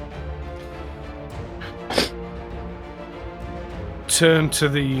want to do? Turn to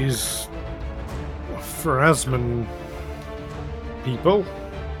these Pharasman people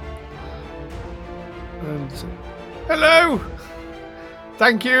and say, "Hello!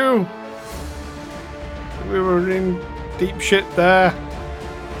 Thank you! We were in deep shit there."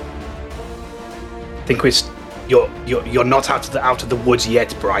 Think you're not out of the woods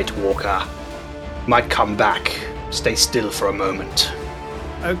yet, Bright Walker. Might come back. Stay still for a moment.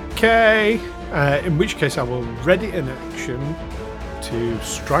 Okay. In which case I will ready an action to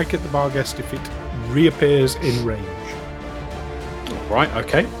strike at the bar guest if it reappears in range. Right,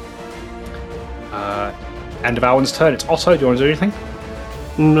 okay. End of Alwyn's turn. It's Otto. Do you want to do anything?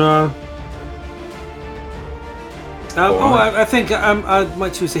 No. I think I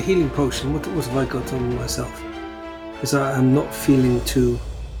might choose a healing potion. What have I got on myself? Because I'm not feeling too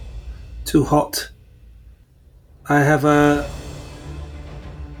hot. I have a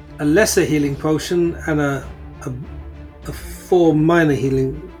lesser healing potion and a 4 minor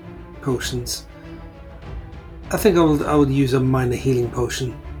healing potions. I think I would use a minor healing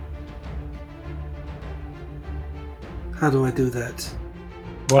potion. How do I do that?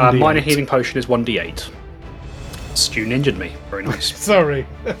 Minor healing potion is 1d8. Stu ninja'd me. Very nice. Sorry.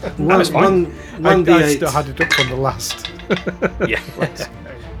 That was fine. 1d8. I still had it up from the last. Yeah.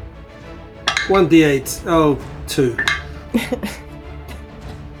 1d8. Oh, 2.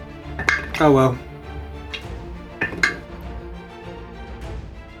 Oh well.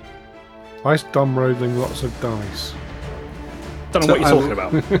 Why is Dom rolling lots of dice? Don't know what you're talking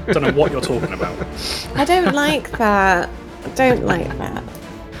about. Don't know what you're talking about. I don't like that. I don't like that.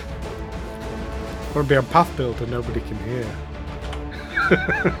 I want to be on Path Builder, nobody can hear.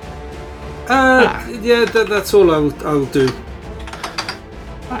 Yeah, that's all I will do.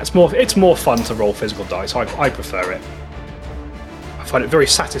 It's more fun to roll physical dice. I prefer it. I find it very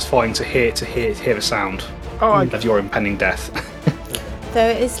satisfying to hear the sound of your impending death. Though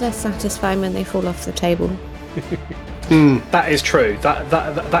it is less satisfying when they fall off the table. That is true.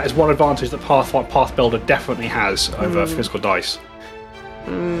 That is one advantage that Path Builder definitely has over physical dice.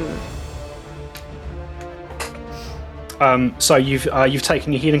 So you've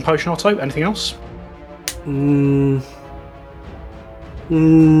taken your healing potion, Otto. Anything else? No,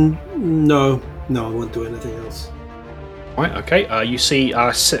 I won't do anything else. Right. Okay. You see,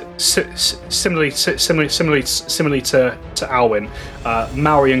 similarly to Alwyn,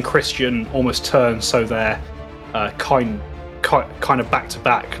 Maori and Christian almost turn so they're kind of back to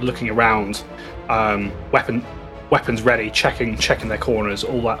back, looking around, weapons ready, checking their corners,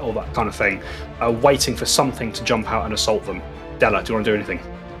 all that kind of thing, waiting for something to jump out and assault them. Della, do you want to do anything?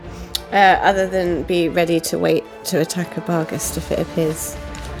 Other than be ready to wait to attack a Barghest if it appears.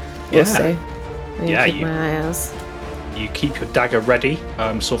 Yeah. Also, keep you- my eye out. You keep your dagger ready,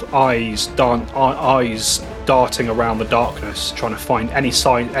 sort of eyes darting around the darkness, trying to find any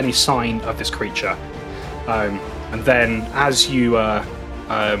sign of this creature. And then, as you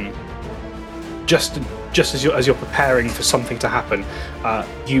just as you're preparing for something to happen,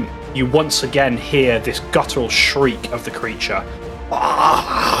 you once again hear this guttural shriek of the creature.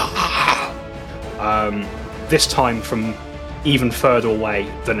 This time from even further away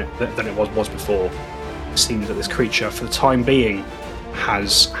than it was before. It seems that this creature, for the time being,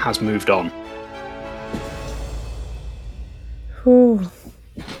 has moved on. Ooh.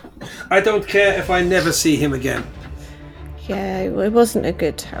 I don't care if I never see him again. Yeah, it wasn't a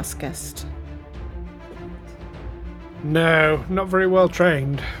good house guest. No, not very well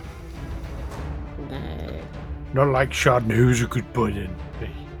trained. No. Not like Chardonnay, who's a good pudding.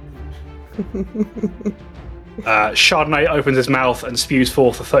 Chardonnay opens his mouth and spews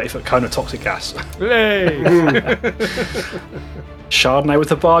forth a 30-foot cone of toxic gas. Hey! Chardonnay with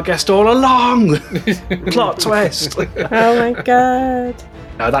the Barghest all along! Plot twist! Oh my god.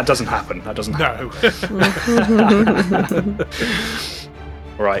 No, that doesn't happen. That doesn't happen. No.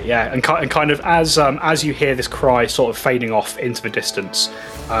 Right, yeah, and kind of as you hear this cry sort of fading off into the distance,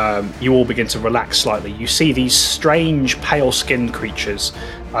 you all begin to relax slightly. You see these strange, pale-skinned creatures.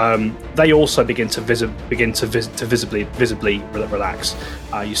 They also begin to visibly relax.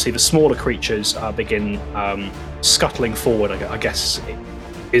 You see the smaller creatures begin scuttling forward. I guess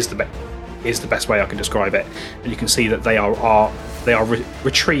is the best way I can describe it. And you can see that they are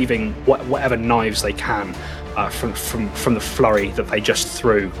retrieving whatever knives they can. From the flurry that they just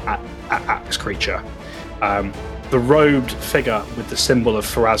threw at this creature. The robed figure with the symbol of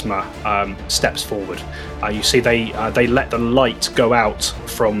Pharasma steps forward. You see they let the light go out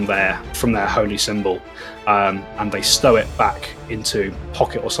from their holy symbol, and they stow it back into a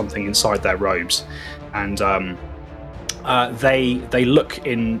pocket or something inside their robes, and they look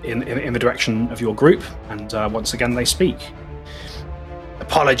in the direction of your group, and once again they speak.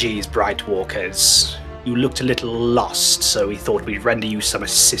 Apologies, Bright Walkers. You looked a little lost, so we thought we'd render you some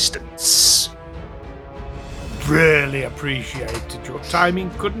assistance. Really appreciated. Your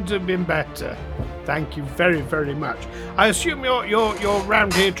timing couldn't have been better. Thank you very, very much. I assume you're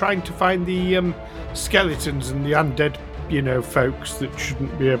round here trying to find the skeletons and the undead, folks that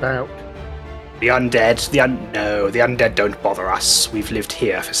shouldn't be about. The undead? No, the undead don't bother us. We've lived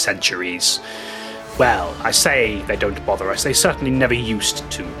here for centuries. Well, I say they don't bother us. They certainly never used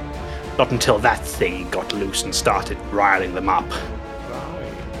to. Not until that thing got loose and started riling them up.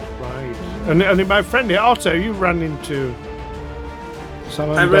 Right. And my friend here, Otto, you ran into some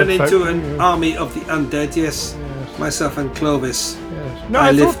undead I ran into folk, an army of the undead, yes. Myself and Clovis. Yes. No,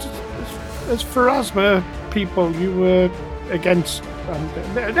 I thought as Pharasma people, you were against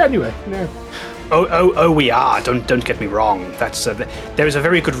undead. Anyway, no. Oh, we are. Don't get me wrong. That's there is a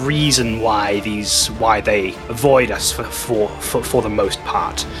very good reason why they avoid us for the most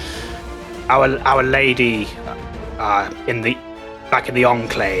part. Our lady back in the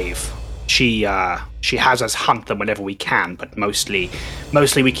Enclave, she has us hunt them whenever we can, but mostly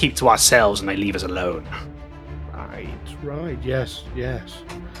we keep to ourselves and they leave us alone. Right. Yes.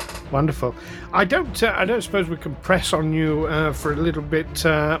 Wonderful. I don't suppose we can press on you for a little bit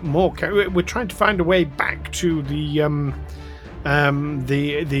more. We're trying to find a way back to the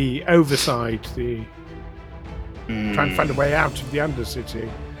overside. Trying to find a way out of the Undercity.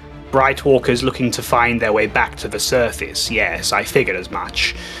 Brightwalkers looking to find their way back to the surface. Yes, I figured as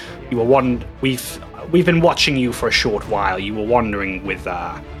much. You were we've been watching you for a short while. You were wandering with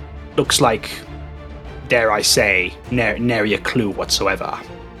looks like, dare I say, nary a clue whatsoever.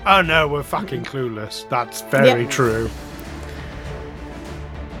 Oh no, we're fucking clueless. That's very true.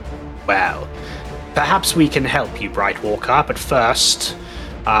 Well, perhaps we can help you, Brightwalker, but first,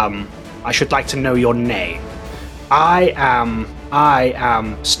 I should like to know your name. I am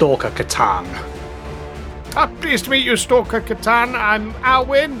Stalker Catan. Pleased to meet you, Stalker Catan. I'm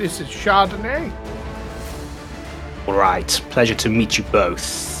Alwyn. This is Chardonnay. All right, pleasure to meet you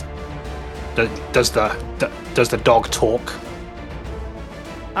both. Does the dog talk?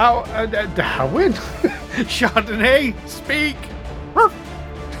 Alwyn, Chardonnay, speak.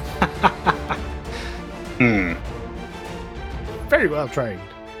 very well trained.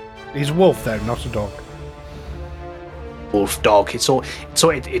 He's a wolf, though, not a dog. Wolf, dog. It's all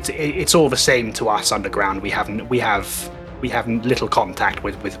the same to us underground. We have little contact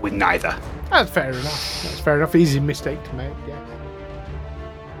with neither. That's fair enough. That's fair enough. Easy mistake to make. Yeah.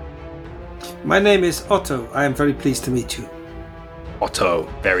 My name is Otto. I am very pleased to meet you. Otto,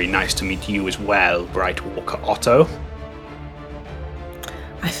 very nice to meet you as well, Bright Walker Otto.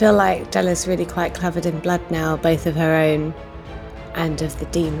 I feel like Della's really quite covered in blood now, both of her own and of the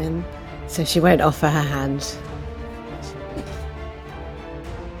demon, so she won't offer her hand.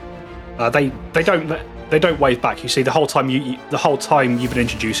 They don't wave back. You see, the whole time you've been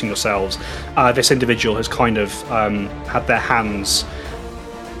introducing yourselves, this individual has kind of had their hands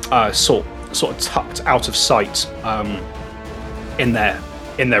sort of tucked out of sight in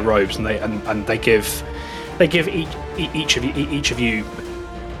their robes, and they give each of you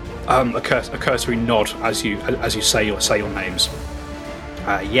a cursory nod as you say your names.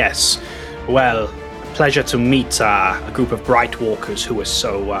 Yes, well, pleasure to meet a group of Bright Walkers who are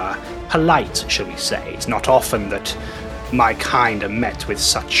so polite, shall we say. It's not often that my kind are met with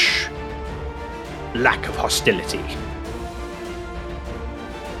such lack of hostility.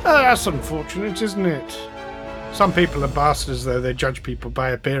 That's unfortunate, isn't it? Some people are bastards, though. They judge people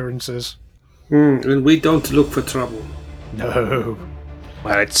by appearances. And we don't look for trouble. No.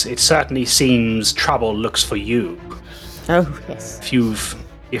 Well, it certainly seems trouble looks for you. Oh, yes.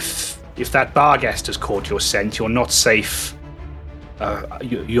 If that bar guest has caught your scent, you're not safe.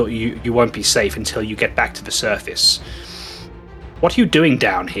 You won't be safe until you get back to the surface. What are you doing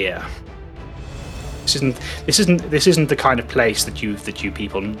down here? This isn't the kind of place that you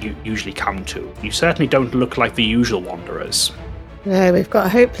people usually come to. You certainly don't look like the usual wanderers. No, we've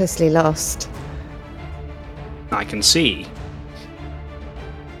got hopelessly lost. I can see.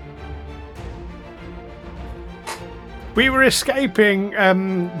 We were escaping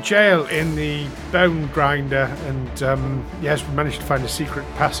jail in the Bone Grinder, and yes, we managed to find a secret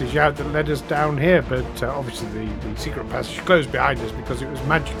passage out that led us down here, but obviously the secret passage closed behind us because it was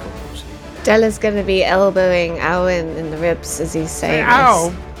magical, you see. Della's going to be elbowing Owen in the ribs as he's saying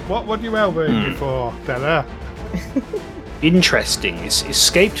Ow! What are you elbowing me for, Della? Interesting.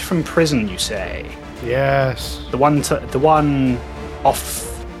 Escaped from prison, you say? Yes. The one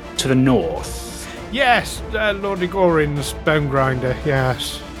off to the north. Yes, Lord Igorin's Bone Grinder,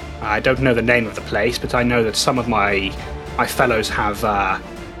 yes. I don't know the name of the place, but I know that some of my fellows have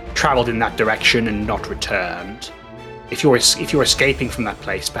travelled in that direction and not returned. If you're escaping from that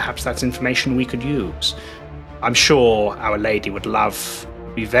place, perhaps that's information we could use. I'm sure Our Lady would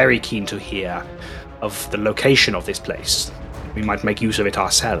be very keen to hear of the location of this place. We might make use of it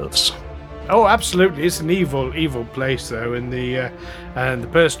ourselves. Oh, absolutely. It's an evil place, though, and the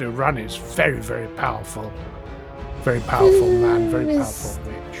person who ran it is very, very powerful. Very powerful man, very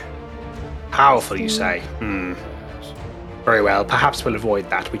powerful witch. Powerful, you say? Very well. Perhaps we'll avoid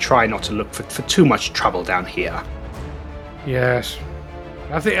that. We try not to look for too much trouble down here. Yes.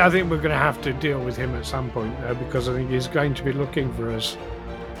 I think we're going to have to deal with him at some point, though, because I think he's going to be looking for us.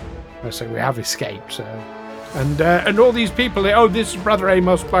 I say we have escaped, so... And all these people, this is Brother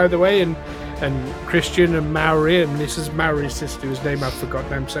Amos, by the way, and Christian and Maori, and this is Maori's sister, whose name I've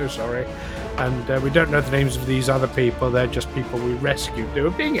forgotten, I'm so sorry. And we don't know the names of these other people, they're just people we rescued. They were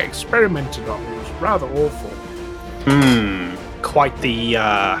being experimented on, it was rather awful. Quite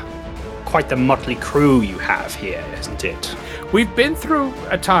the motley crew you have here, isn't it? We've been through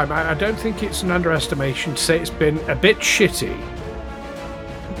a time, I don't think it's an underestimation to say it's been a bit shitty.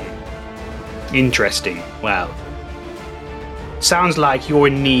 Interesting. Well, sounds like you're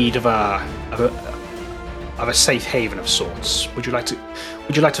in need of a safe haven of sorts. Would you like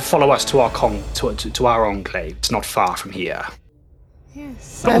to follow us to our enclave? It's not far from here.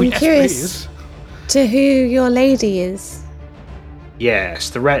 Yes. I'm curious to who your lady is. Yes,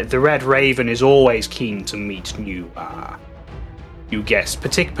 the Red Raven is always keen to meet new guests,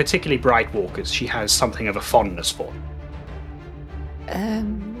 particularly Bright Walkers. She has something of a fondness for.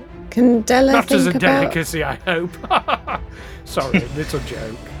 Can Della Not think as a about... delicacy, I hope. Sorry, little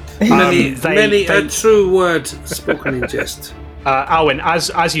joke. Many a true word spoken in jest. Owen,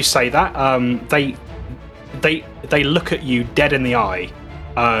 as you say that, they look at you dead in the eye,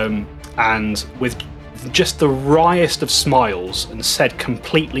 and with just the wryest of smiles, and said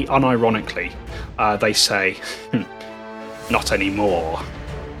completely unironically, they say, "Not anymore."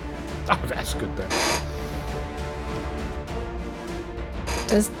 Oh, that's good then.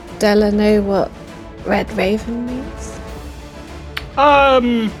 Does Della know what Red Raven means?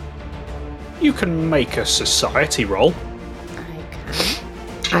 You can make a society roll. I can.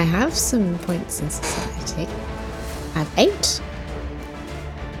 I have some points in society. I have 8.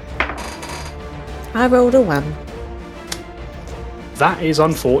 I rolled a 1. That is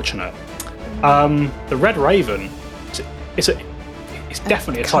unfortunate. The red raven, it's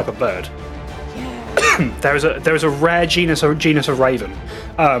definitely a type of bird. Yeah. There is a rare genus of raven.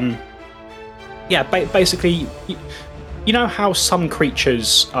 Basically, you know how some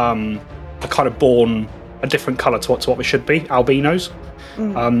creatures are kind of born a different colour to what they should be, albinos.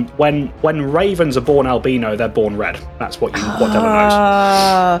 When ravens are born albino, they're born red. That's what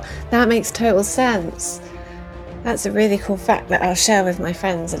Della knows. That makes total sense. That's a really cool fact that I'll share with my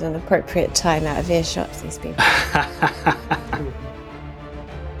friends at an appropriate time out of earshot of these people.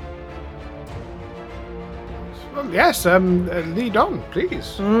 Well, yes, lead on,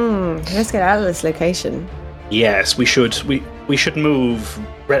 please. Let's get out of this location. Yes, we should move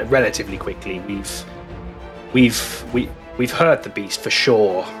relatively quickly. We've heard the beast for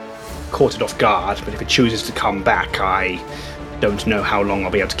sure, caught it off guard, but if it chooses to come back, I don't know how long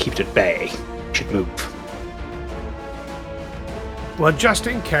I'll be able to keep it at bay. We should move. Well, just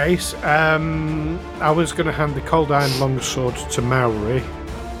in case, I was going to hand the cold iron longsword to Maori,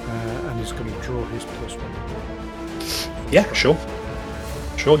 and he's going to draw his +1. Yeah, sure.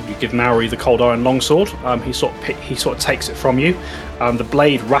 Sure, you give Maori the cold iron longsword. He sort of takes it from you. The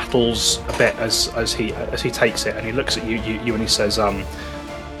blade rattles a bit as he takes it, and he looks at you and he says,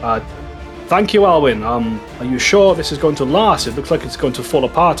 "Thank you, Alwyn. Are you sure this is going to last? It looks like it's going to fall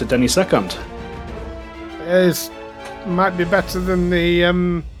apart at any second." It might be better than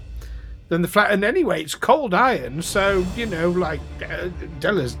the flat. And anyway, it's cold iron, so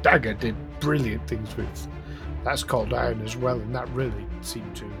Della's dagger did brilliant things with. That's cold iron as well, and that really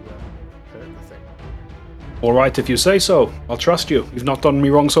seemed to hurt the thing. All right, if you say so. I'll trust you. You've not done me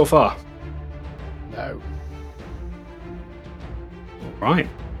wrong so far. No. Right.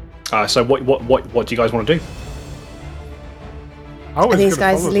 So what do you guys want to do? Are these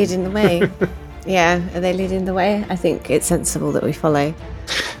guys leading the way? Yeah, are they leading the way? I think it's sensible that we follow.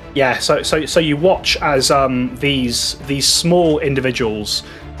 Yeah. So you watch as these small individuals,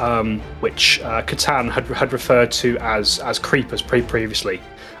 which Catan had referred to as creepers previously.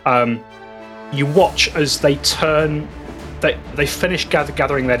 You watch as they turn. They finish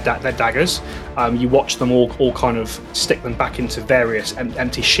gathering their daggers. You watch them all kind of stick them back into various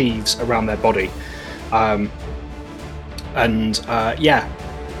empty sheaths around their body,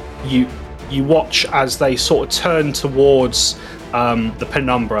 You watch as they sort of turn towards the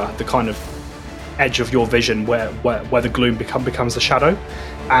penumbra, the kind of edge of your vision where the gloom becomes the shadow,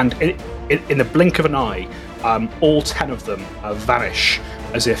 and in the blink of an eye, all 10 of them vanish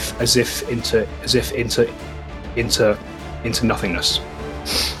as if into nothingness.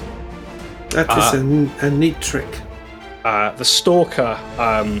 That is a neat trick. The stalker,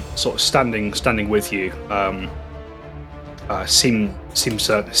 sort of standing with you,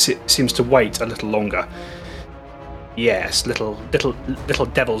 seems to wait a little longer. Yes, little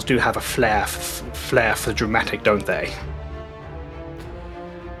devils do have a flair for the dramatic, don't they?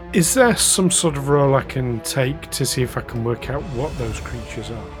 Is there some sort of roll I can take to see if I can work out what those creatures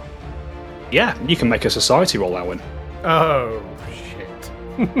are? Yeah, you can make a society roll, Alwyn. Oh, shit.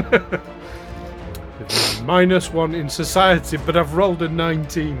 -1 in society, but I've rolled a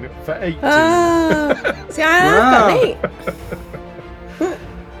 19 for 18. See, I've got 8.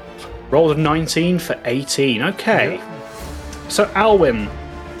 Rolled a 19 for 18. Okay. Yeah. So, Alwyn,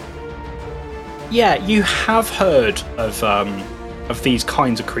 yeah, you have heard of these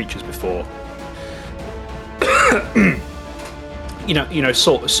kinds of creatures before. you know,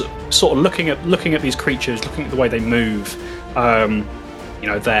 sort of looking at these creatures, looking at the way they move.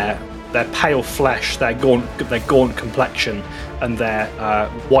 Their pale flesh, their gaunt complexion, and their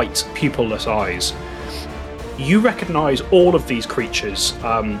white pupilless eyes. You recognise all of these creatures,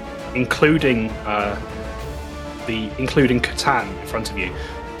 including Catan in front of you.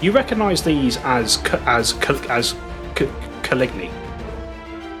 You recognise these as Caligni.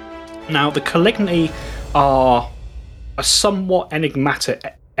 Now, the Caligni are a somewhat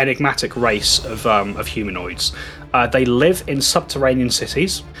enigmatic race of humanoids. They live in subterranean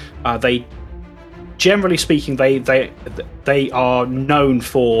cities. They, generally speaking, they are known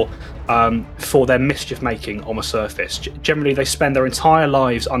for their mischief making on the surface. Generally, they spend their entire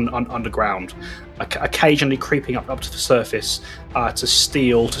lives underground, occasionally creeping up to the surface to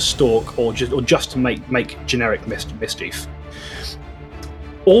steal, to stalk, or just to make generic mischief.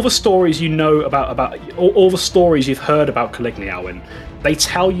 All the stories you know about all the stories you've heard about Caligni, Alwyn, they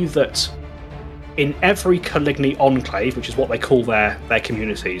tell you that in every Caligni enclave, which is what they call their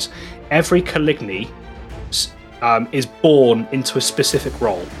communities, every Caligni is born into a specific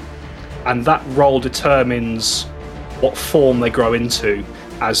role, and that role determines what form they grow into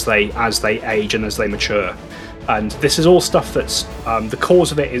as they age and as they mature. And this is all stuff that's the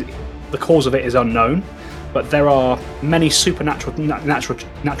cause of it is unknown, but there are many supernatural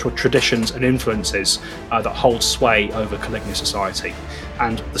natural traditions and influences that hold sway over Caligni society.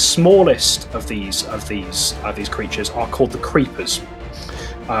 And the smallest of these creatures are called the Creepers,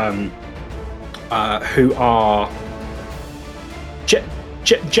 who are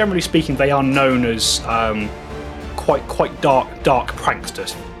generally speaking, they are known as quite dark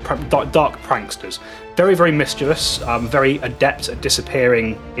pranksters. Dark pranksters, very, very mischievous, very adept at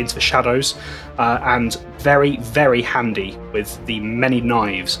disappearing into the shadows, and very, very handy with the many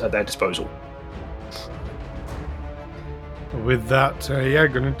knives at their disposal. With that,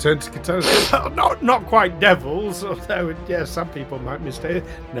 going to turn to Katana. Not quite devils, although some people might mistake.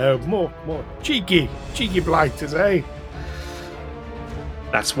 No, more cheeky blighters, eh?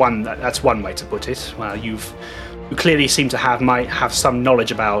 That's one way to put it. Well, you clearly seem to have some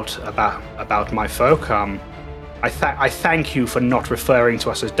knowledge about my folk. I thank you for not referring to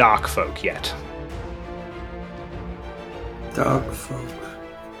us as dark folk yet. Dark folk.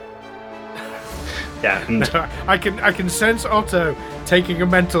 Yeah, and I can sense Otto taking a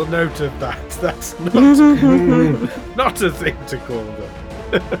mental note of that. That's not not a thing to call them.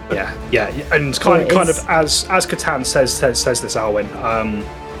 yeah, and kind of as Catan says this, Alwyn.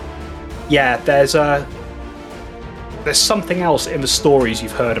 There's something else in the stories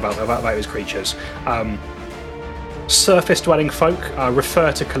you've heard about these creatures. Surface-dwelling folk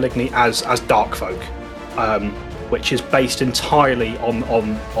refer to Caligni as dark folk, which is based entirely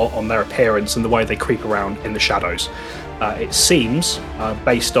on their appearance and the way they creep around in the shadows. It seems,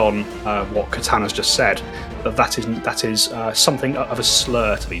 based on what Katana's just said, that is something of a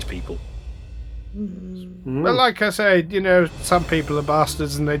slur to these people. Well, like I said, some people are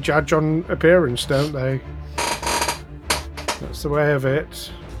bastards and they judge on appearance, don't they? That's the way of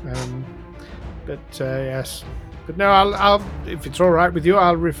it. Yes. But no, I'll if it's all right with you,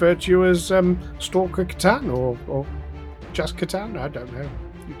 I'll refer to you as Stalker Catan or just Catan. I don't know.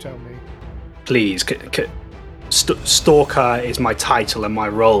 You tell me. Please, Stalker is my title and my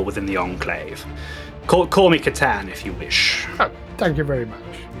role within the Enclave. Call me Catan if you wish. Oh, thank you very much.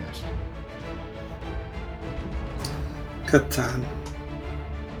 Yes. Catan.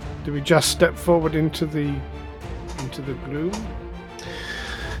 Do we just step forward into the gloom?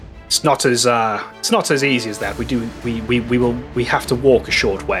 It's not as easy as that. We have to walk a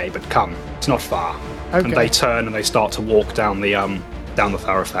short way, but come, it's not far. Okay. And they turn and they start to walk down the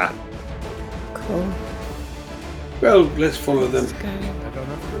thoroughfare. Cool. Well, let's follow them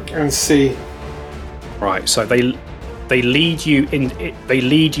and see. Right, so they lead you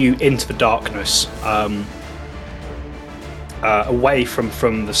into the darkness, away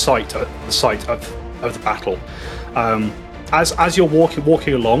from the site of the battle. As you're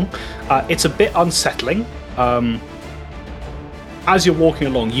walking along, it's a bit unsettling. As you're walking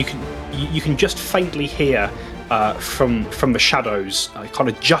along, you can just faintly hear from the shadows, kind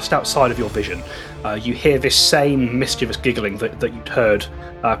of just outside of your vision. You hear this same mischievous giggling that you'd heard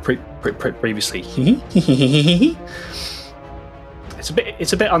previously. It's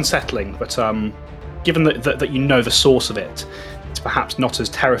a bit unsettling, but given that you know the source of it, it's perhaps not as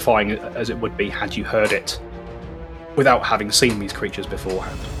terrifying as it would be had you heard it without having seen these creatures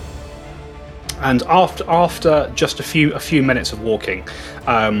beforehand. And after just a few minutes of walking,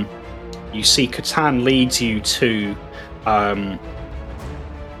 you see Catan leads you to a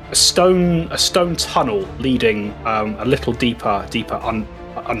stone tunnel leading a little deeper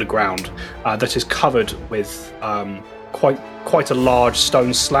underground that is covered with quite a large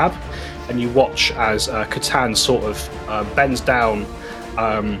stone slab, and you watch as Catan sort of bends down,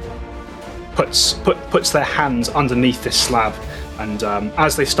 puts their hands underneath this slab, and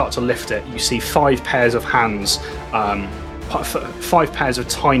as they start to lift it, you see 5 pairs of hands, 5 pairs of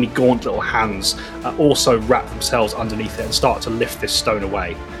tiny gaunt little hands also wrap themselves underneath it and start to lift this stone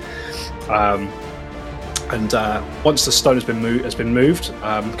away. And once the stone has been moved,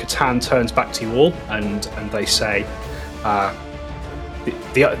 Catan turns back to you all, and they say,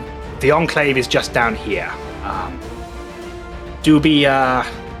 the Enclave is just down here. Do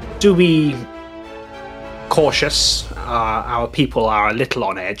be cautious. Our people are a little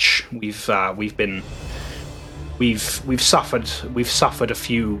on edge. We've suffered a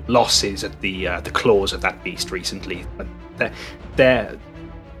few losses at the claws of that beast recently. But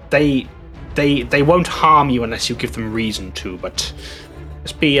they won't harm you unless you give them reason to. But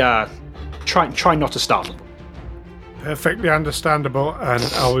just be try not to startle them. Perfectly understandable, and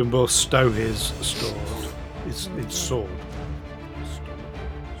Alwyn will stow his sword.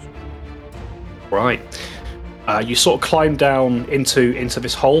 Right. You sort of climb down into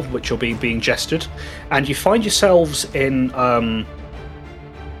this hole, which you're being gestured, and you find yourselves in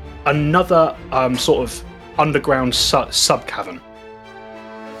another sort of underground sub cavern.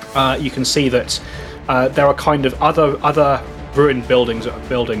 You can see that there are kind of other ruined buildings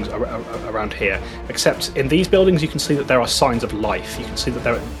around here. Except in these buildings, you can see that there are signs of life. You can see that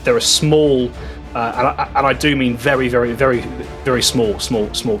there are small, and I do mean very, very, very, very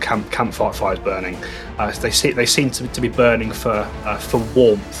small campfires burning. They seem to be burning for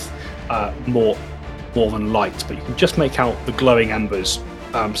warmth more than light. But you can just make out the glowing embers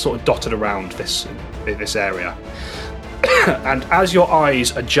sort of dotted around this area. And as your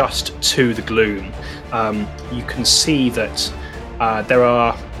eyes adjust to the gloom, you can see that there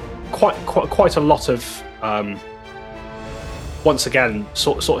are quite a lot of once again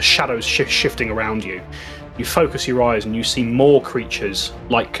sort of shadows shifting around you. You focus your eyes and you see more creatures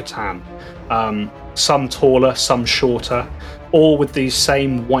like Catan, some taller, some shorter, all with these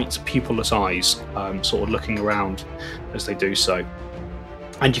same white pupilless eyes, sort of looking around as they do so.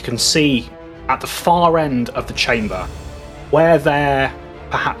 And you can see at the far end of the chamber, where there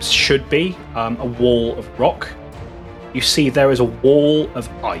perhaps should be a wall of rock, you see there is a wall of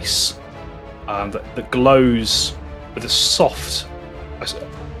ice that glows with a soft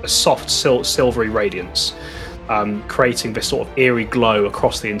silvery radiance, creating this sort of eerie glow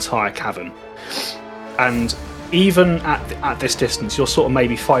across the entire cavern. And even at this distance, you're sort of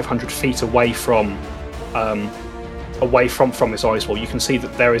maybe 500 feet away from this ice wall. You can see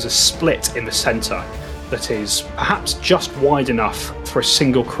that there is a split in the centre that is perhaps just wide enough for a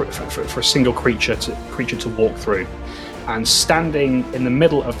single creature to walk through. And standing in the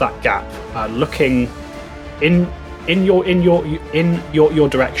middle of that gap, looking in your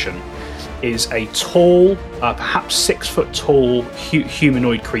direction, is a tall, perhaps 6 foot tall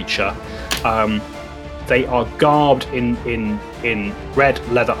humanoid creature. They are garbed in red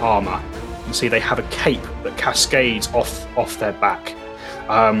leather armour. You can see they have a cape that cascades off their back.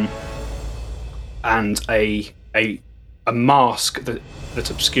 And a mask that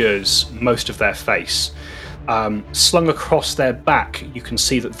obscures most of their face. Slung across their back, you can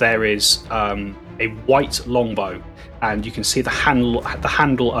see that there is a white longbow, and you can see the handle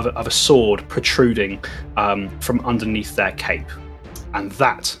of a sword protruding from underneath their cape. And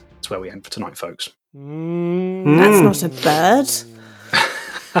that is where we end for tonight, folks. That's not a bird.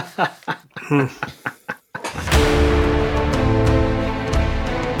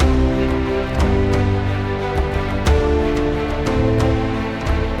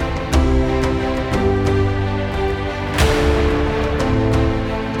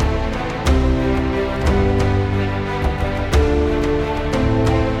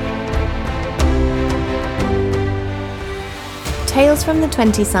 Tales from the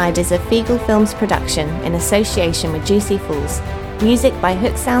 20 Side is a Feagle Films production in association with Juicy Fools. Music by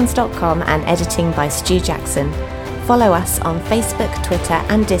hooksounds.com and editing by Stu Jackson. Follow us on Facebook, Twitter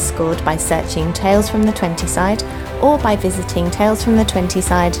and Discord by searching Tales from the 20 Side or by visiting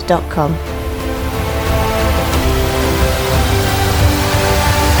talesfromthe20side.com.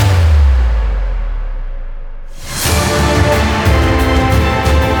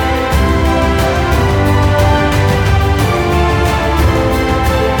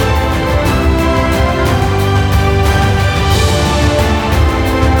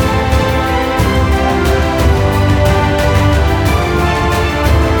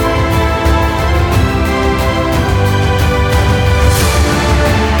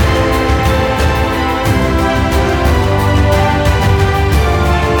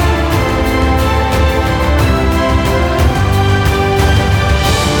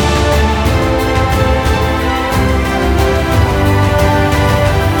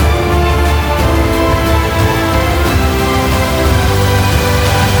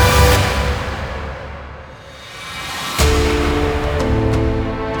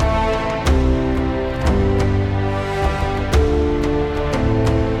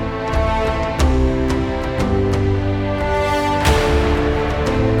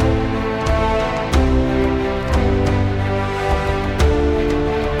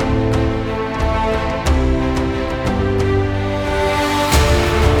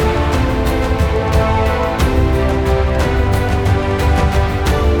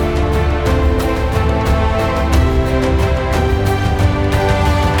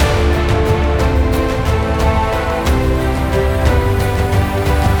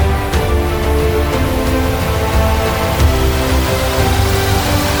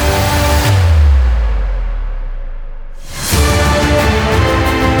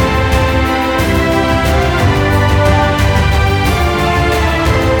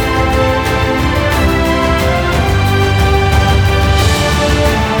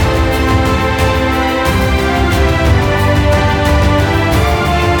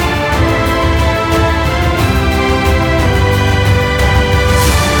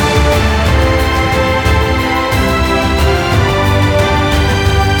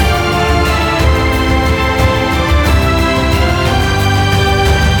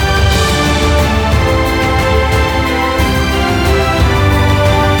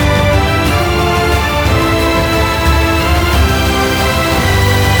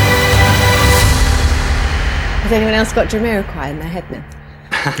 Has anyone else got Jamiroquai in their head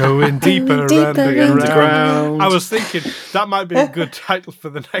now? Going deeper, deeper underground. I was thinking that might be a good title for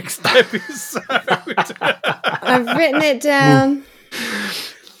the next episode. I've written it down.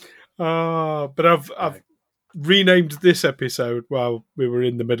 But I've renamed this episode while we were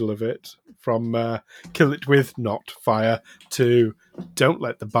in the middle of it from Kill It With Not Fire to Don't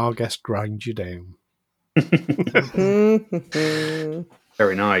Let the Bar Guest Grind You Down.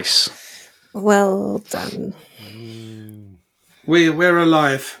 Very nice. Well done. We're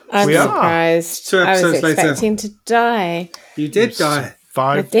alive. I'm We are. surprised. 2 I was episodes later. expecting to die. You did die.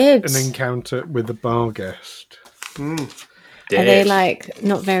 Survived I did. an encounter with the bar guest. Are they like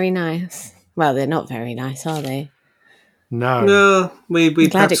not very nice? Well, they're not very nice, are they? No. No, we I'm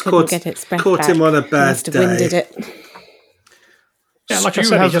glad perhaps it couldn't caught, get its breath caught back. him on a It bad must have winded day. it. Yeah, like I Stu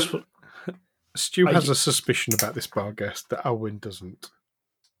said, he has just Stu has a suspicion about this bar guest that Alwyn doesn't.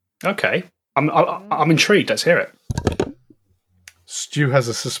 okay. I'm intrigued. Let's hear it. Stu has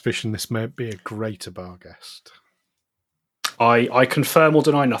a suspicion this may be a greater bar guest. I confirm or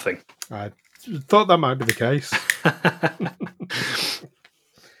deny nothing. I thought that might be the case.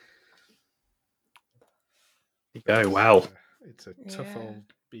 You go. Wow. It's a tough old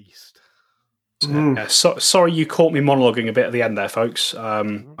beast. Yeah, sorry you caught me monologuing a bit at the end there, folks.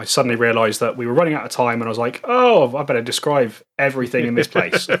 I suddenly realised that we were running out of time, and I was like, "Oh, I better describe everything in this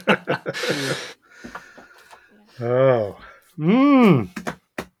place." Oh. Very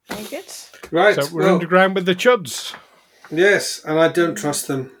good. Right. So we're well, underground with the chuds. yes, and I don't trust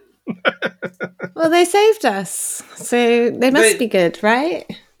them. Well, they saved us, so they must They- be good, right?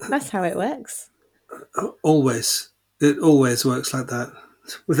 That's how it works. Always. It always works like that.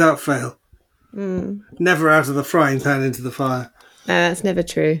 Without fail. Never out of the frying pan into the fire. That's never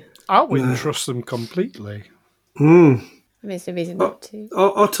true. I wouldn't trust them completely. Mm. There's no reason not to.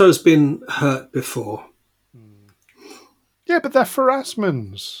 Otto's been hurt before. Yeah, but they're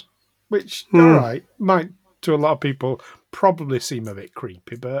Pharasmans, which, all right, might, to a lot of people, probably seem a bit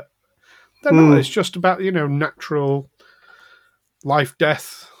creepy, but they're not. It's just about, natural life,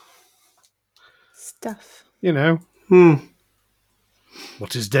 death, Stuff.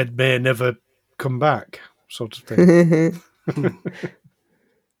 What is dead may never come back, sort of thing.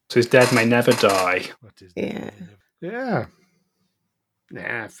 So his dead may never die. What is Yeah. Yeah.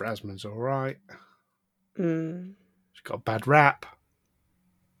 Nah, Pharasman's all right. Mm. She's got a bad rap.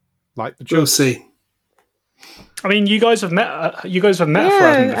 Like the We'll judge. see. I mean, you guys have met. You guys have met Yeah,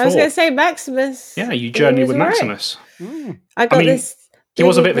 Pharasman before. I was going to say Maximus. Yeah, you He journeyed was with all right. Maximus. I got mean, this. He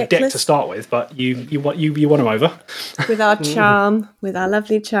was a little bit of a dick to necklace start with, but you won him over. with our charm, with our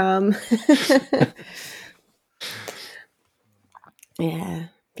lovely charm. Yeah,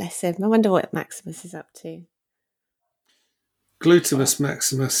 bless him. I wonder what Maximus is up to. Glutamus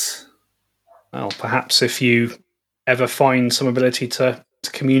Maximus. Well, perhaps if you ever find some ability to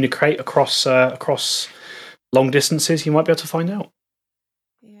communicate across long distances, you might be able to find out.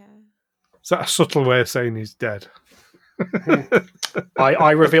 Yeah. Is that a subtle way of saying he's dead?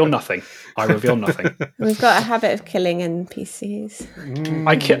 I reveal nothing. I reveal nothing. We've got a habit of killing NPCs.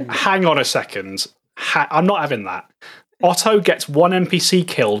 Hang on a second. I'm not having that. Otto gets one NPC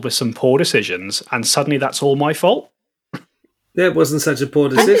killed with some poor decisions, and suddenly that's all my fault. Yeah, it wasn't such a poor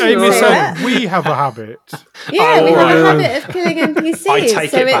decision. Amy say said that. we have a habit. Yeah, we have a right. habit of killing NPCs. I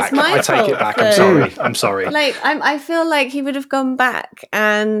take so it it's back. my I take fault it back. for- I'm sorry. I'm sorry. Like I feel like he would have gone back,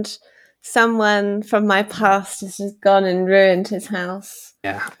 and someone from my past has just gone and ruined his house.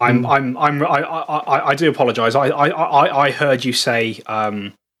 Yeah, I do apologise. I heard you say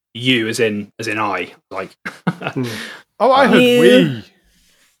you as in I. Like, Oh, I heard You- we.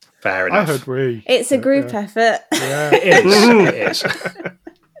 fair I enough. heard we. It's a group effort. Yeah. It is.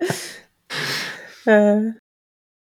 It is.